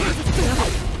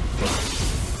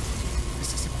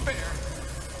 This isn't fair.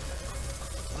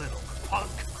 Little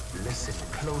punk! Listen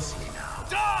closely now.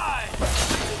 Die!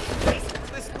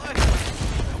 This life.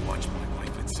 I watched my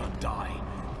wife and son die.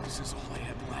 This is all I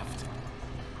had left.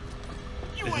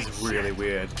 This is really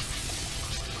weird.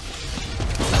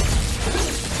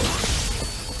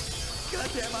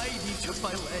 Goddamn IED took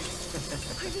my legs.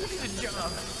 I needed a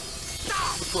job.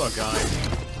 Stop! Poor guy.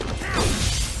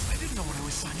 I didn't know what I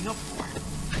was signing up for.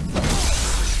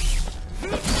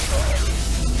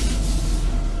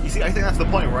 You see, I think that's the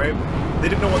point, right? They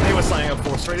didn't know what they were signing up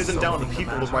for, so it isn't down to the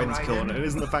people that Raiden's killing, and it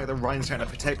isn't the fact that Raiden's trying to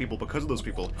protect people because of those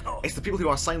people. It's the people who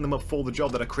are signing them up for the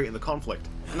job that are creating the conflict.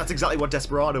 And that's exactly what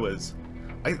Desperado is.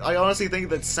 I honestly think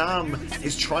that Sam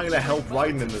is trying to help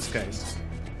Raiden in this case.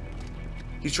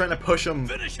 He's trying to push him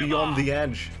beyond the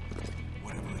edge.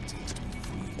 Whatever it takes to be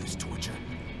free of this torture.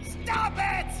 Stop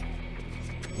it!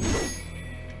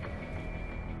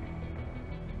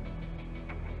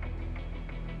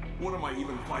 What am I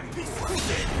even fighting for?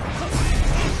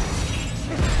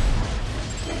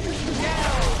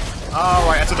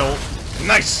 Alright, that's a double.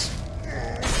 Nice!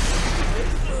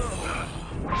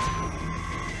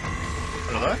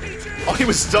 Another? Oh, he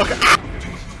was stuck. Ah!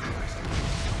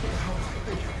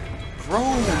 Bro,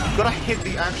 you gotta hit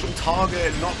the actual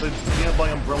target, not the nearby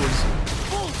umbrellas.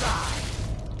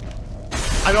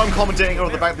 I know I'm commentating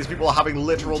on the fact that these people are having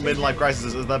literal midlife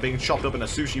crises as they're being chopped up in a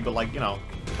sushi, but like, you know,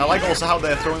 I like also how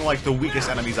they're throwing like the weakest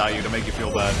enemies at you to make you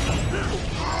feel bad.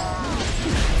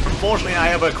 Unfortunately, I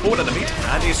have a quarter to meet,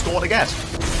 and he scored again.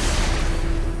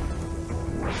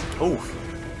 Oof.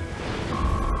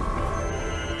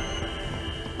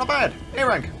 Not bad. A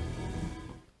rank.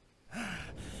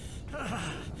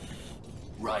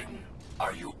 Raiden,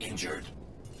 are you injured?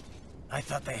 I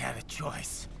thought they had a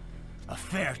choice. A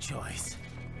fair choice.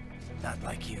 Not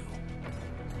like you.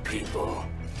 People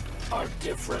are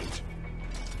different.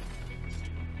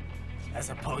 As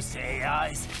opposed to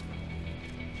AIs?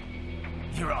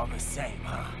 You're all the same,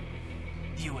 huh?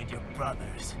 You and your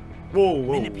brothers. Whoa,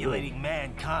 manipulating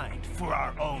mankind for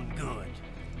our own good.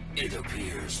 It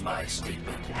appears my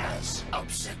statement has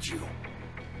upset you.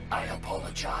 I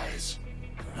apologize.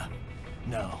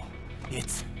 No,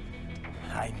 it's...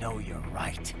 I know you're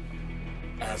right.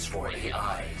 As for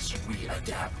AIs, we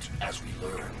adapt as we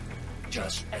learn.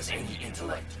 Just as any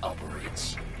intellect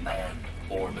operates, man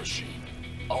or machine.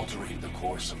 Altering the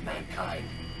course of mankind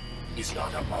is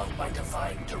not among my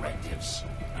defined directives.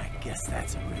 I guess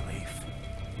that's a relief.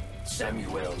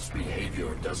 Samuel's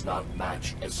behavior does not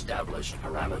match established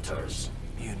parameters.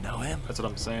 You know him? That's what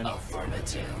I'm saying.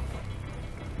 Affirmative.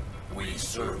 We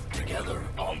served together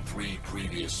on 3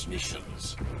 previous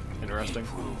missions. Interesting.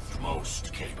 He proved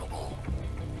most capable.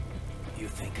 You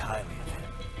think highly of him?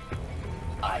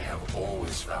 I have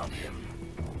always found him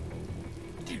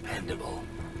dependable.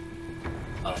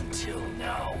 Until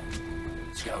now.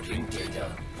 Scouting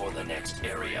data for the next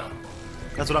area.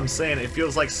 That's what I'm saying. It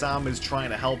feels like Sam is trying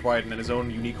to help Raiden in his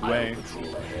own unique way. I'll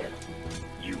patrol ahead.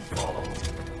 You follow.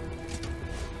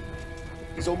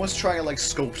 He's almost trying to, like,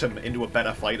 sculpt him into a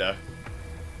better fighter.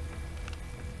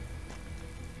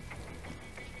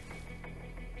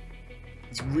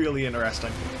 It's really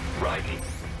interesting. Raiden,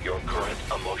 your current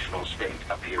emotional state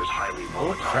appears highly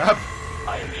Oh, volatile. crap.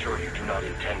 I am sure you do not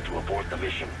intend to abort the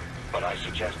mission, but I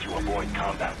suggest you avoid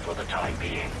combat for the time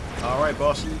being. Alright,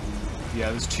 boss.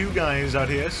 Yeah, there's two guys out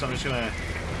here, so I'm just gonna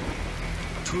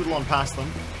tootle on past them.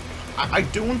 I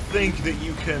don't think that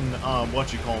you can,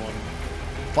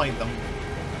 fight them.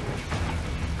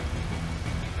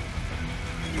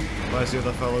 Where's the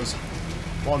other fellas?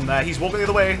 One there. He's walking the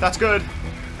other way. That's good.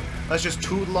 Let's just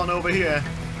tootle on over here.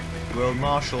 World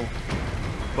Marshal.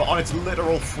 But on its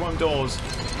literal front doors.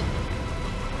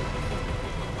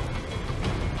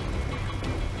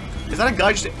 Is that a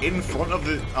guy just in front of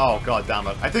the... Oh, god damn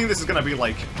it. I think this is gonna be,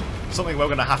 like, something we're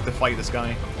gonna have to fight this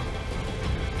guy.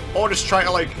 Or just try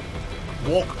to, like,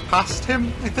 walk past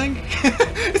him, I think?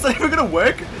 Is that even gonna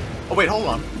work? Oh, wait, hold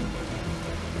on.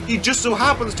 He just so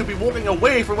happens to be walking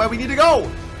away from where we need to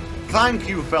go! Thank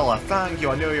you, fella. Thank you.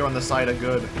 I knew you were on the side of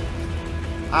good.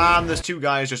 And there's two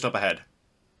guys just up ahead.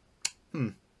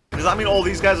 Does that mean all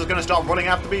these guys are gonna start running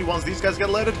after me once these guys get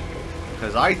alerted?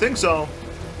 Because I think so.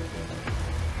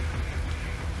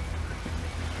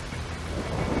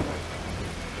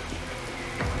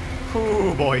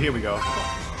 Oh boy, here we go.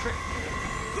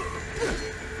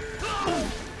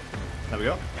 There we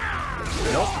go.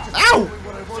 Nope. Ow!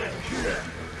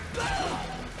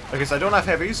 Okay, so I don't have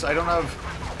heavies. I don't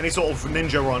have any sort of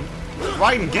ninja run.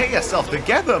 Raiden, get yourself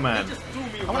together, man.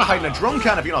 I'm gonna hide in a drum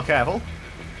can if you're not careful.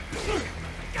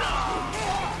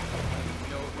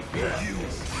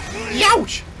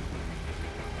 Youch!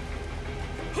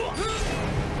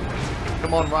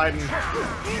 Come on, Raiden.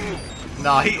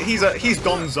 Nah, he's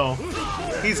gonzo.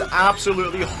 He's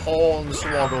absolutely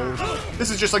hornswoggled. This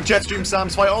is just like Jetstream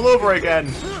Sam's fight all over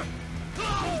again.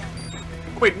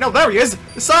 Wait, no, there he is!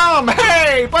 Sam!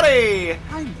 Hey, buddy!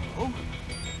 I know.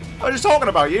 I was just talking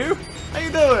about you. How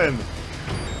you doing?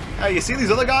 Hey, you see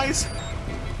these other guys?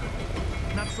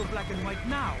 Not so black and white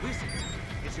now, is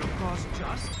it? Is your cause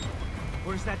just?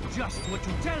 Or is that just what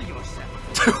you tell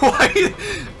yourself?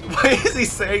 Why is he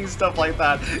saying stuff like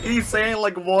that? He's saying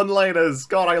like one-liners.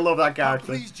 God, I love that How character.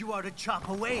 pleased you are to chop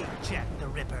away, Jack the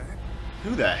Ripper.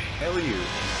 Who the hell are you?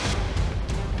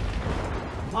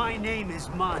 My name is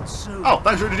Monsoon. Oh,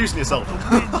 thanks for introducing yourself.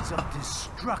 The winds of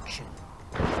destruction.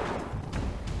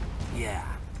 Yeah.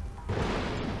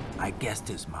 I guessed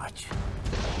as much.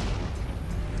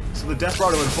 So the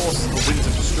Desperado enforces the winds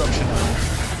of destruction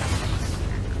now.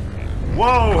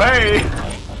 Whoa, hey!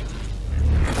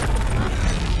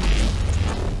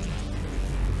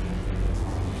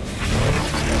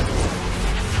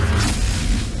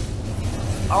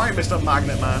 Alright, Mr.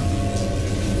 Magnet Man.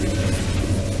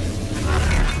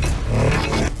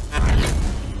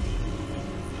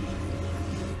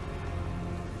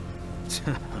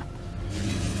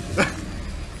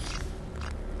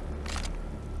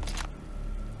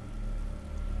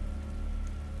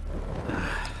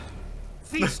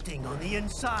 Feasting on the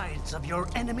insides of your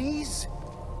enemies?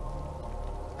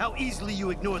 How easily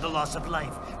you ignore the loss of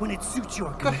life when it suits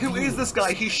your God, who is this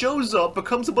guy? He shows up,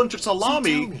 becomes a bunch of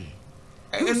salami,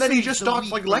 and then he just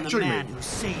starts like lecturing me. Who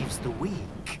saves the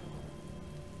weak?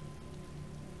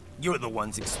 You're the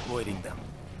ones exploiting them.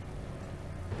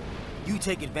 You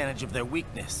take advantage of their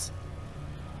weakness.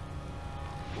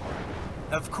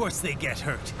 Of course they get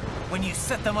hurt when you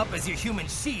set them up as your human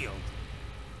shield.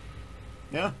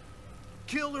 Yeah.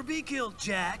 Kill or be killed,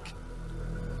 Jack.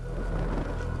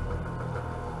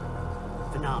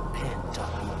 Phnom Penh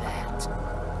taught me that.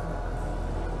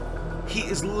 He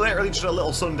is literally just a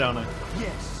little sundowner.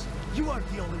 Yes, you aren't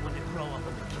the only one to grow up on the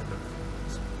killing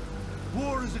fields.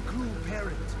 War is a cruel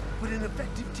parent, but an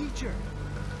effective teacher.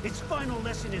 Its final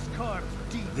lesson is carved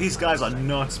deep. These guys are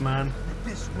nuts, man.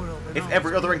 This world If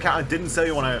every other encounter didn't sell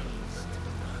you on a...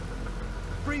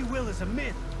 Free will is a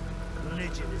myth.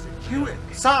 Religion is a joke.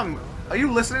 Sam, are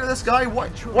you listening to this guy?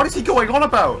 What is he going on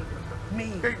about?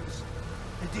 Memes.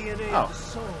 The DNA Oh. of the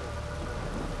soul.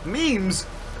 Memes?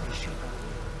 They shape our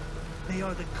world. They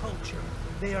are the culture.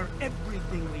 They are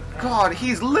everything we pass. God,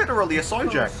 he's literally a soy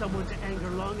Cause jack. someone to anger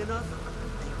long enough,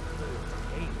 they learn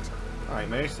to hate. Alright,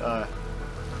 mate.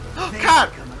 They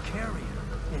Cat! become a carrier.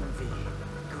 Envy,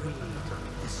 greed,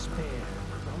 despair,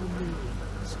 all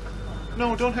meanings.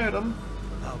 No, don't hurt him.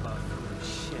 How about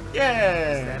foolish shit?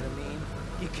 Yeah! Is that a meme?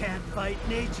 You can't fight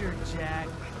nature, Jack.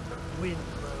 wind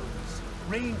blows,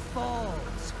 rain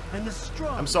falls, and the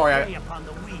strong I'm sorry, prey upon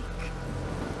the weak.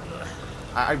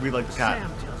 I really like the cat.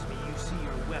 Sam tells me you see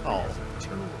your weapon as a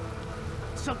tool.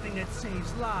 Something that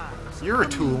saves lives. You're a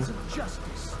tool. means of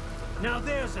justice. Now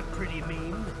there's a pretty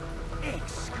meme.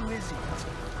 Exquisite.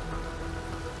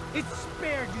 It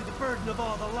spared you the burden of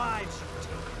all the lives you've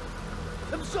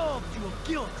taken. Absolved you of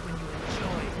guilt when you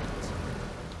enjoyed it.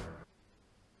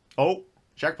 Oh,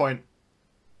 checkpoint.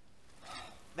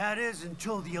 That is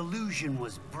until the illusion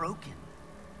was broken.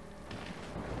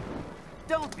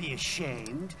 Don't be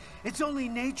ashamed. It's only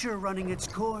nature running its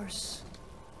course.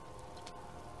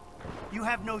 You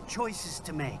have no choices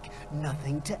to make,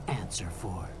 nothing to answer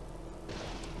for.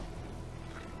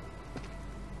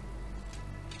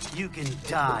 You can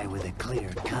die with a clear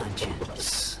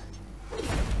conscience.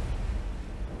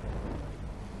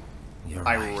 You're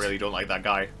I right. really don't like that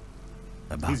guy.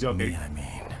 About He's joking. me, I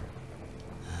mean.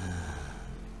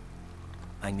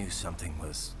 I knew something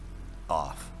was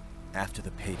off. After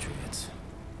the Patriots,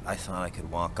 I thought I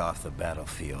could walk off the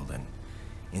battlefield and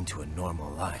into a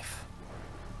normal life.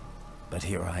 But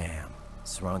here I am,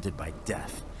 surrounded by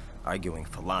death, arguing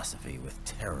philosophy with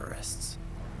terrorists.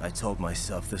 I told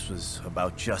myself this was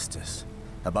about justice,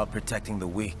 about protecting the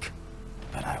weak,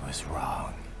 but I was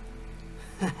wrong.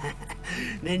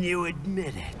 Then you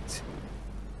admit it.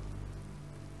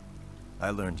 I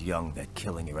learned young that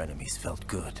killing your enemies felt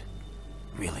good.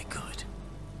 Really good.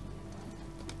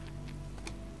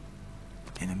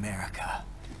 In America,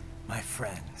 my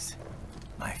friends,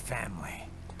 my family,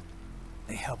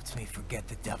 they helped me forget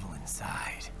the devil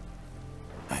inside.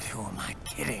 But who am I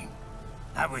kidding?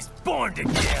 I was born to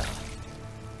kill!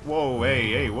 Whoa,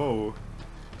 hey, whoa.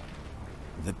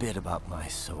 The bit about my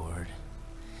sword,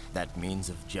 that means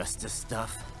of justice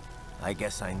stuff, I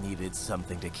guess I needed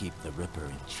something to keep the Ripper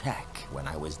in check when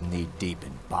I was knee-deep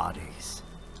in bodies.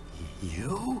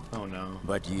 You? Oh no.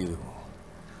 But you,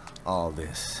 all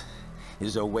this,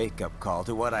 is a wake-up call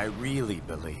to what I really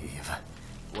believe.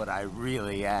 What I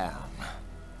really am.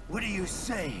 What are you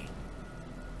saying?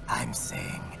 I'm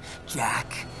saying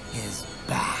Jack is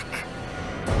back.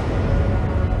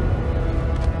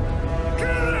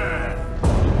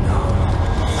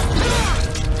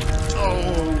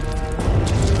 Oh.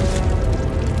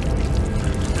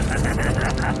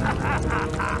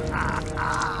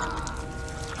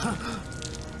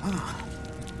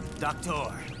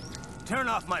 Doctor, turn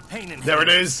off my pain inhibitor. There it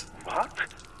is. What?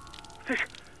 This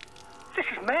is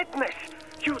madness.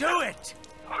 You do it.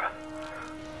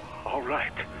 All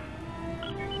right.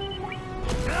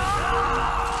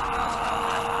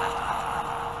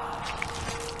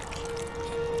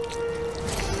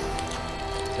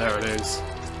 There it is.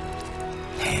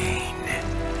 Pain.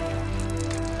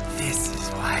 This is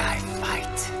why I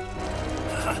fight.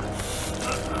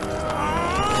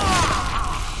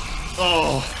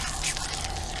 Oh.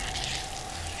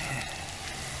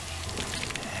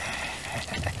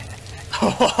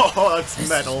 Oh, that's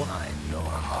metal. This is my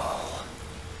normal.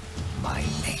 My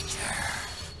nature.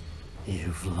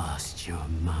 You've lost your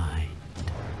mind.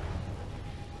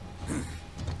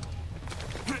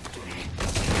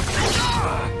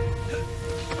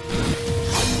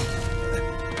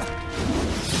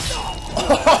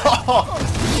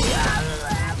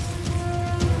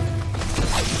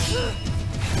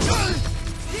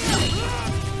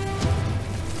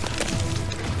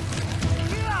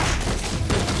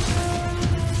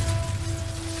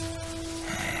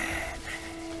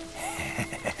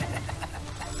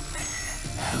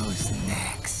 Who's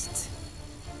next?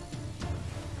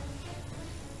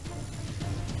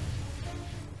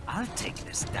 I'll take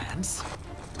this dance.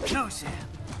 No, Sam.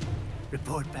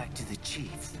 Report back to the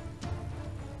chief.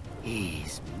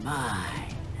 He's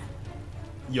mine.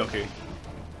 Yucky.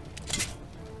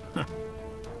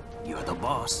 You're the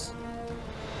boss.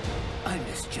 I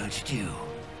misjudged you.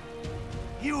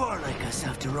 You are like us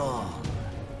after all.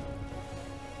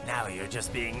 Now you're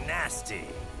just being nasty.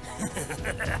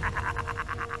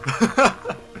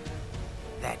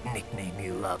 That nickname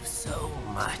you love so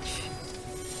much.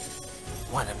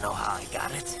 Want to know how I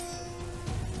got it?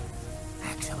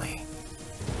 Actually,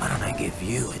 why don't I give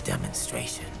you a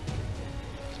demonstration?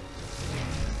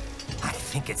 I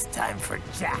think it's time for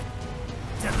Jack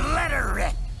to let her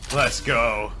rip. Let's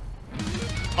go.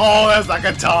 Oh, that's that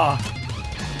guitar.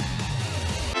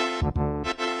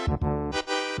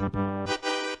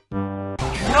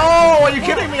 No, are you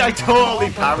kidding me? I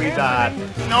totally parried that.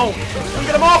 No,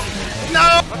 get him off.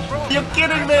 No, you're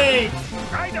kidding me.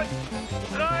 Raiden!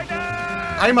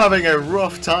 Raiden! I'm having a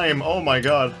rough time. Oh my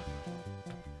god.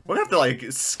 We're gonna have to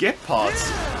like skip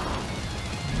parts.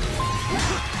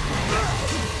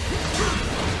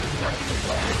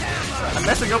 I'm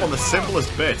messing up on the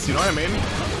simplest bits, you know what I mean?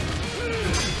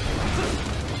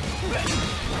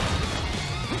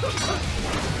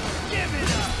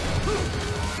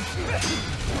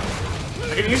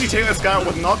 I can usually take this guy out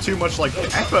with not too much, like,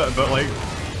 effort, but, like,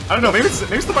 I don't know, maybe it's the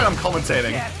fact I'm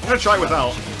commentating. I'm gonna try it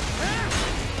without.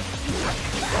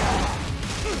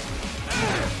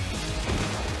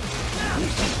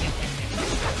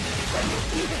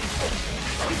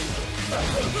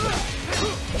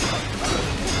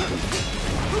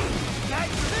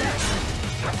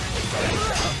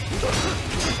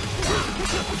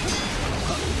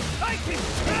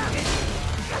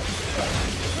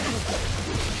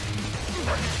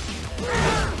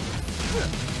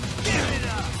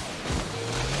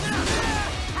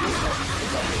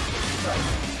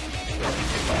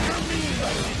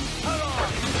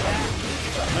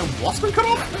 My what's been cut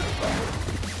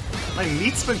off? My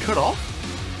meat's been cut off?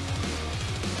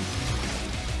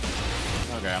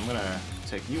 Okay, I'm gonna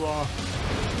take you off.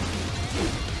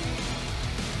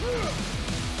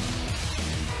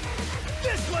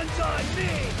 This one's on me!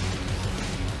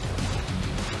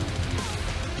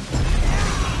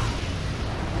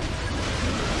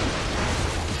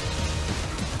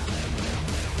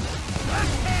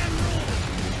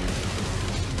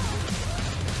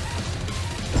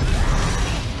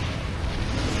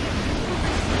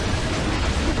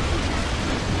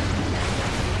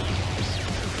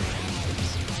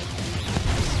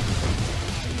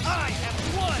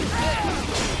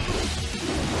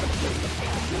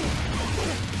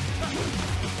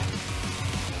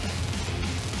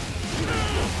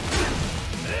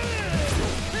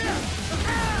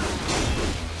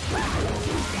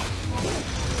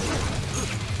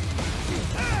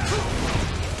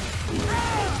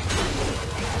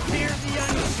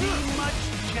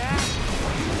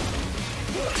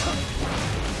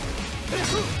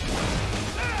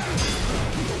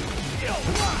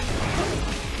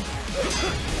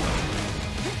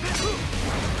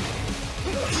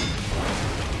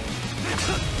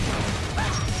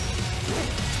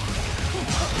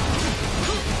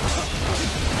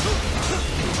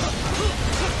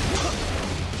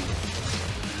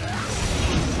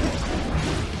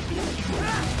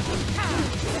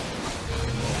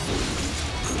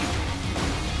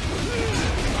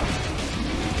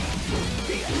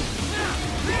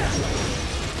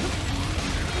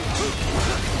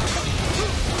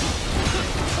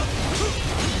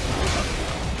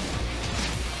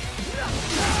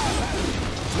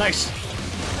 Nice.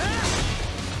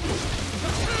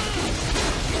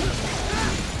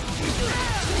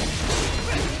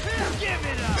 Give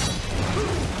it up!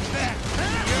 Back to the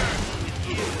earth with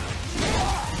you!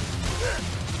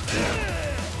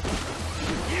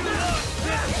 You lost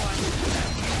this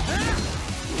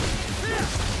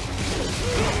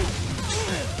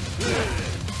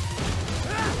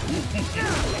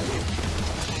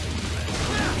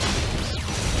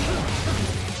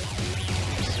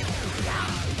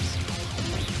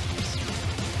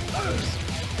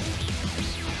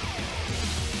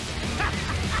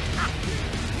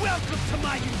Welcome to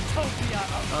my utopia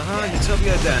of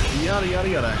utopia death. Yada yada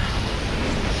yada.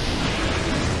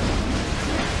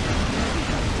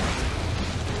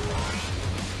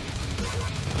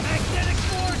 magnetic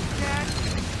force, Dad!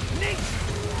 Nature!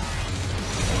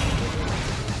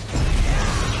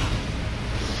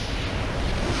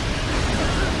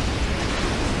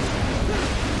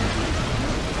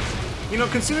 You know,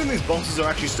 considering these bosses are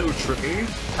actually so tricky,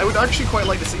 I would actually quite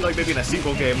like to see, like, maybe in a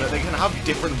sequel game that they can have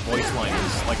different voice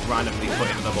lines, like, randomly put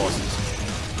into the bosses.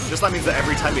 Just that means that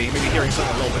every time you may be hearing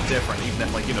something a little bit different, even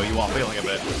if, like, you know, you are feeling a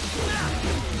bit.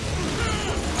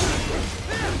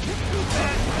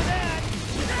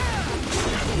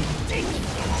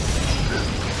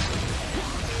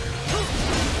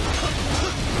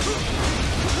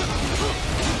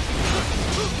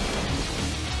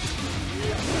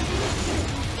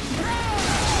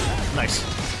 Nice.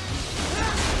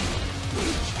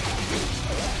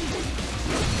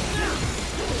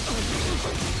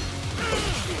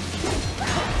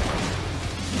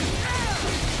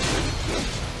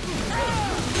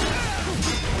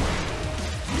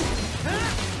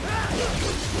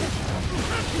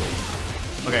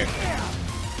 Okay.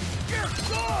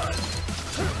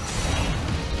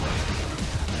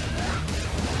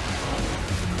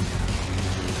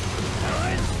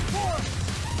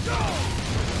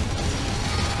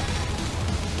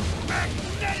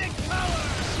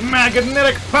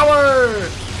 Magnetic power!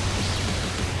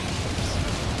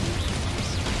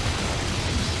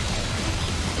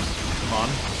 Come on.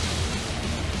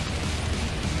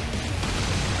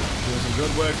 Doing some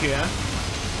good work here.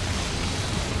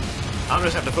 I'm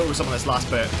just have to focus on this last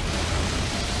bit.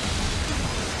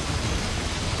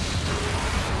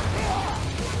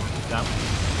 Damn.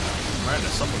 I'm running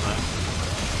into something there.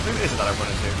 Maybe it is that I run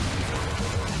into.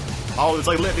 Oh, there's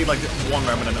like literally like one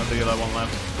remnant of the other one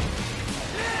left.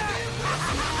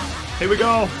 Here we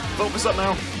go! Focus up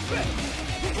now.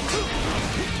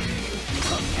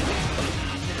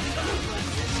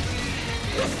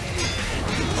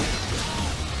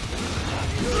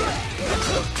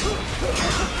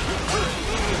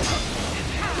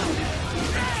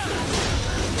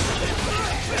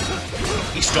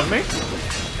 He stunned me?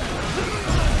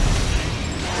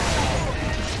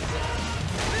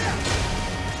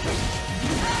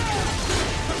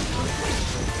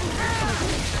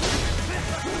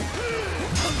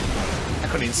 I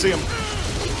couldn't even see him.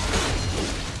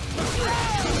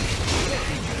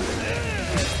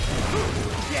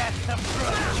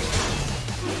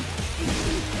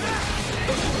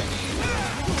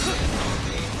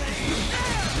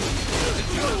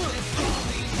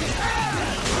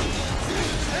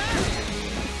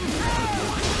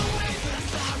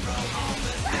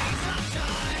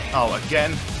 Oh,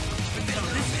 again?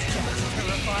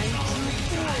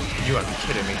 You are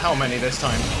kidding me. How many this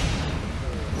time?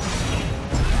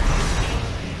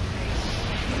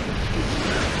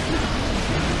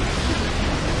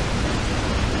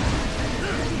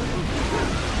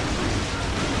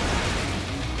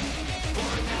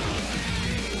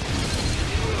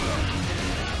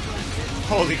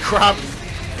 Holy crap!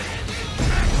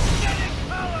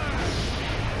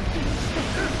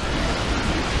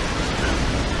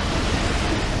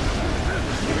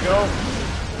 Here we go.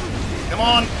 Come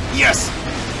on! Yes!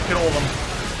 Hit all of them.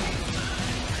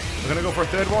 We're gonna go for a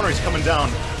third one, or he's coming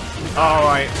down.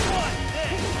 Alright.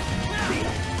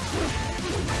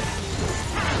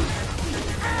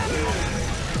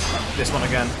 This one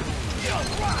again.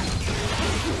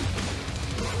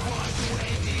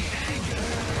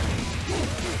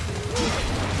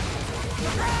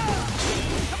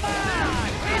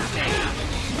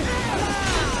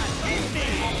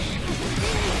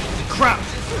 Crap!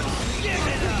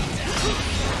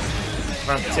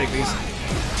 I have to take these.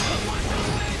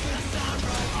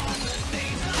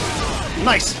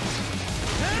 Nice!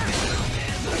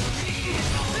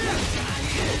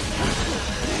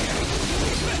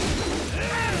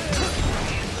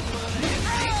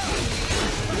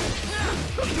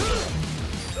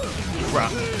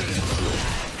 Crap.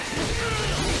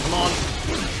 Come on.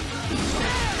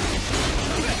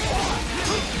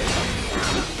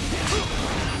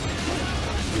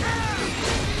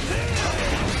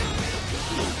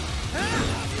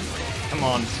 Come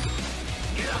on.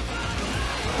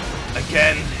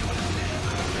 Again.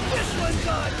 This one's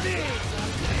on me.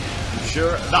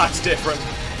 Sure, that's different.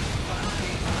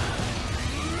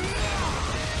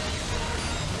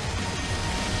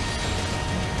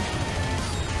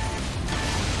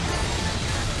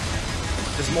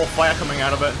 There's more fire coming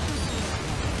out of it.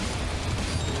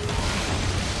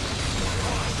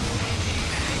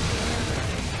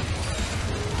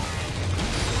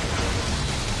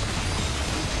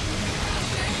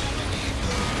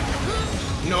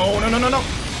 No, no, no, no, no!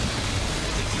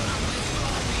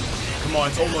 Come on,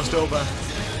 it's almost over.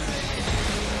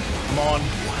 Come on.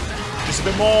 Just a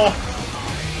bit more.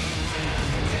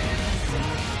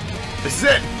 This is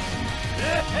it!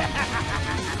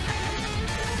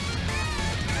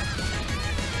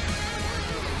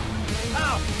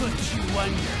 I'll put you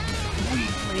under,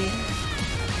 weakling.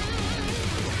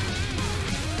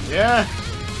 Yeah.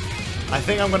 I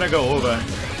think I'm gonna go over.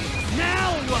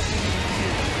 Now what will you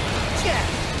do? Jack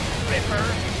Ripper.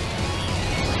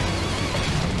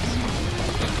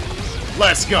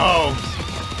 Let's go!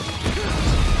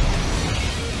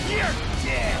 You're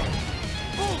dead.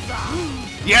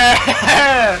 Bullseye.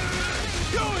 Yeah!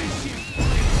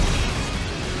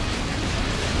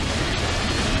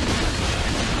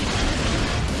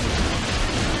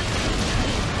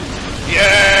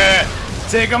 Yeah!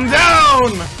 Take him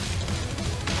down!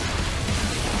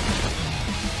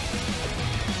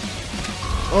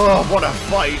 Oh, what a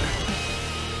fight!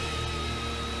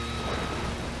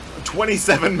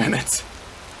 27 minutes.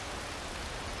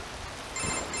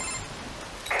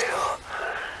 Kill.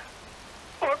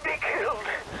 Or be killed.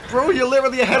 Bro, you're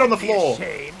literally your head on the floor. Be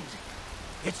ashamed.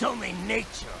 It's only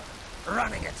nature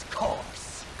running its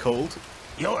course. Cold?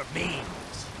 Your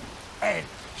means end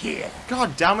here.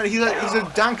 God damn it, he's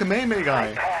a damn Kamehameha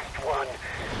guy. Past one.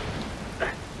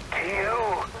 To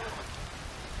you.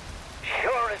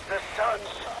 Sure as the sun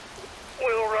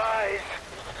will rise.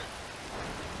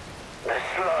 The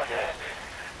slaughter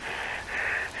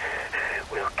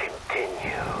will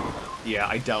continue. Yeah,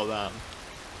 I doubt that.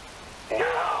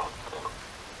 Now,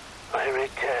 I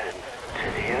return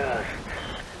to the earth.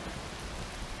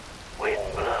 Wind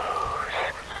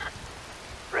blows.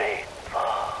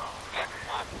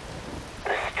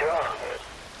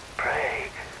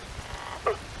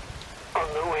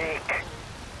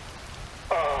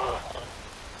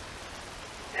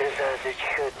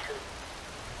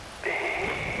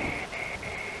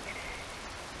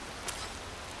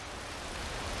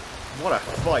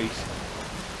 fight.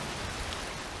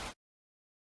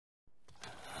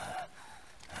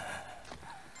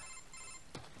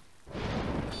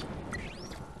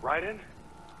 Raiden?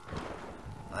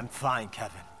 I'm fine,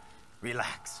 Kevin.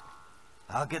 Relax.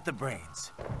 I'll get the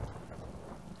brains.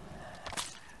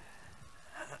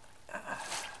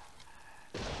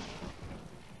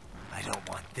 I don't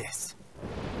want this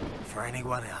for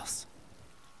anyone else.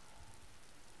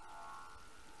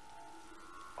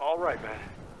 All right, man.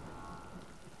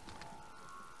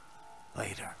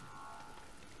 Later.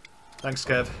 Thanks,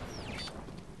 Kev.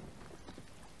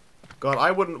 God,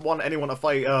 I wouldn't want anyone to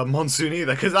fight Monsoon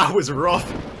either, because that was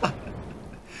rough.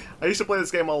 I used to play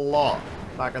this game a lot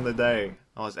back in the day.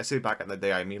 I say back in the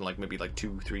day, I mean like maybe like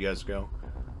 2-3 years ago.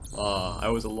 I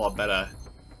was a lot better.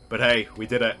 But hey, we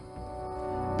did it.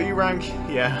 B rank,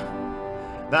 yeah.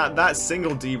 That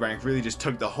single D rank really just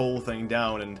took the whole thing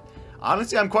down, and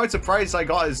honestly, I'm quite surprised I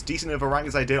got as decent of a rank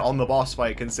as I did on the boss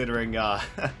fight, considering,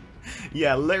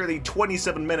 yeah, literally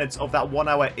 27 minutes of that 1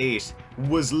 hour 8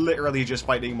 was literally just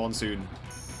fighting Monsoon.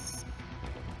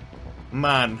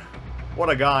 Man, what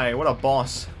a guy, what a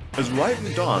boss. As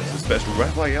Raiden dons his best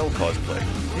Raphael cosplay,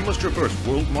 he must traverse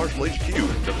World Marshal HQ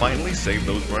to finally save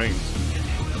those brains.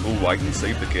 Will Raiden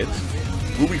save the kids?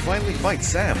 Will we finally fight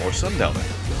Sam or Sundowner?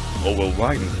 Or will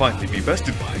Raiden finally be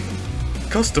bested by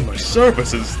customer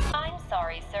services? I'm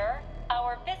sorry, sir.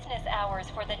 Our business hours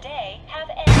for the day have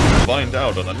ended. Find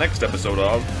out on the next episode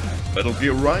of Metal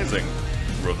Gear Rising: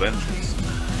 Revengeance.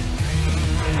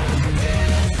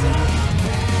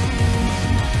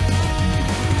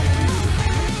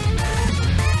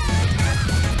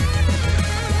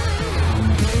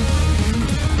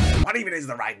 What even is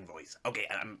the Raiden voice? Okay,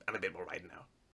 I'm a bit more Raiden now.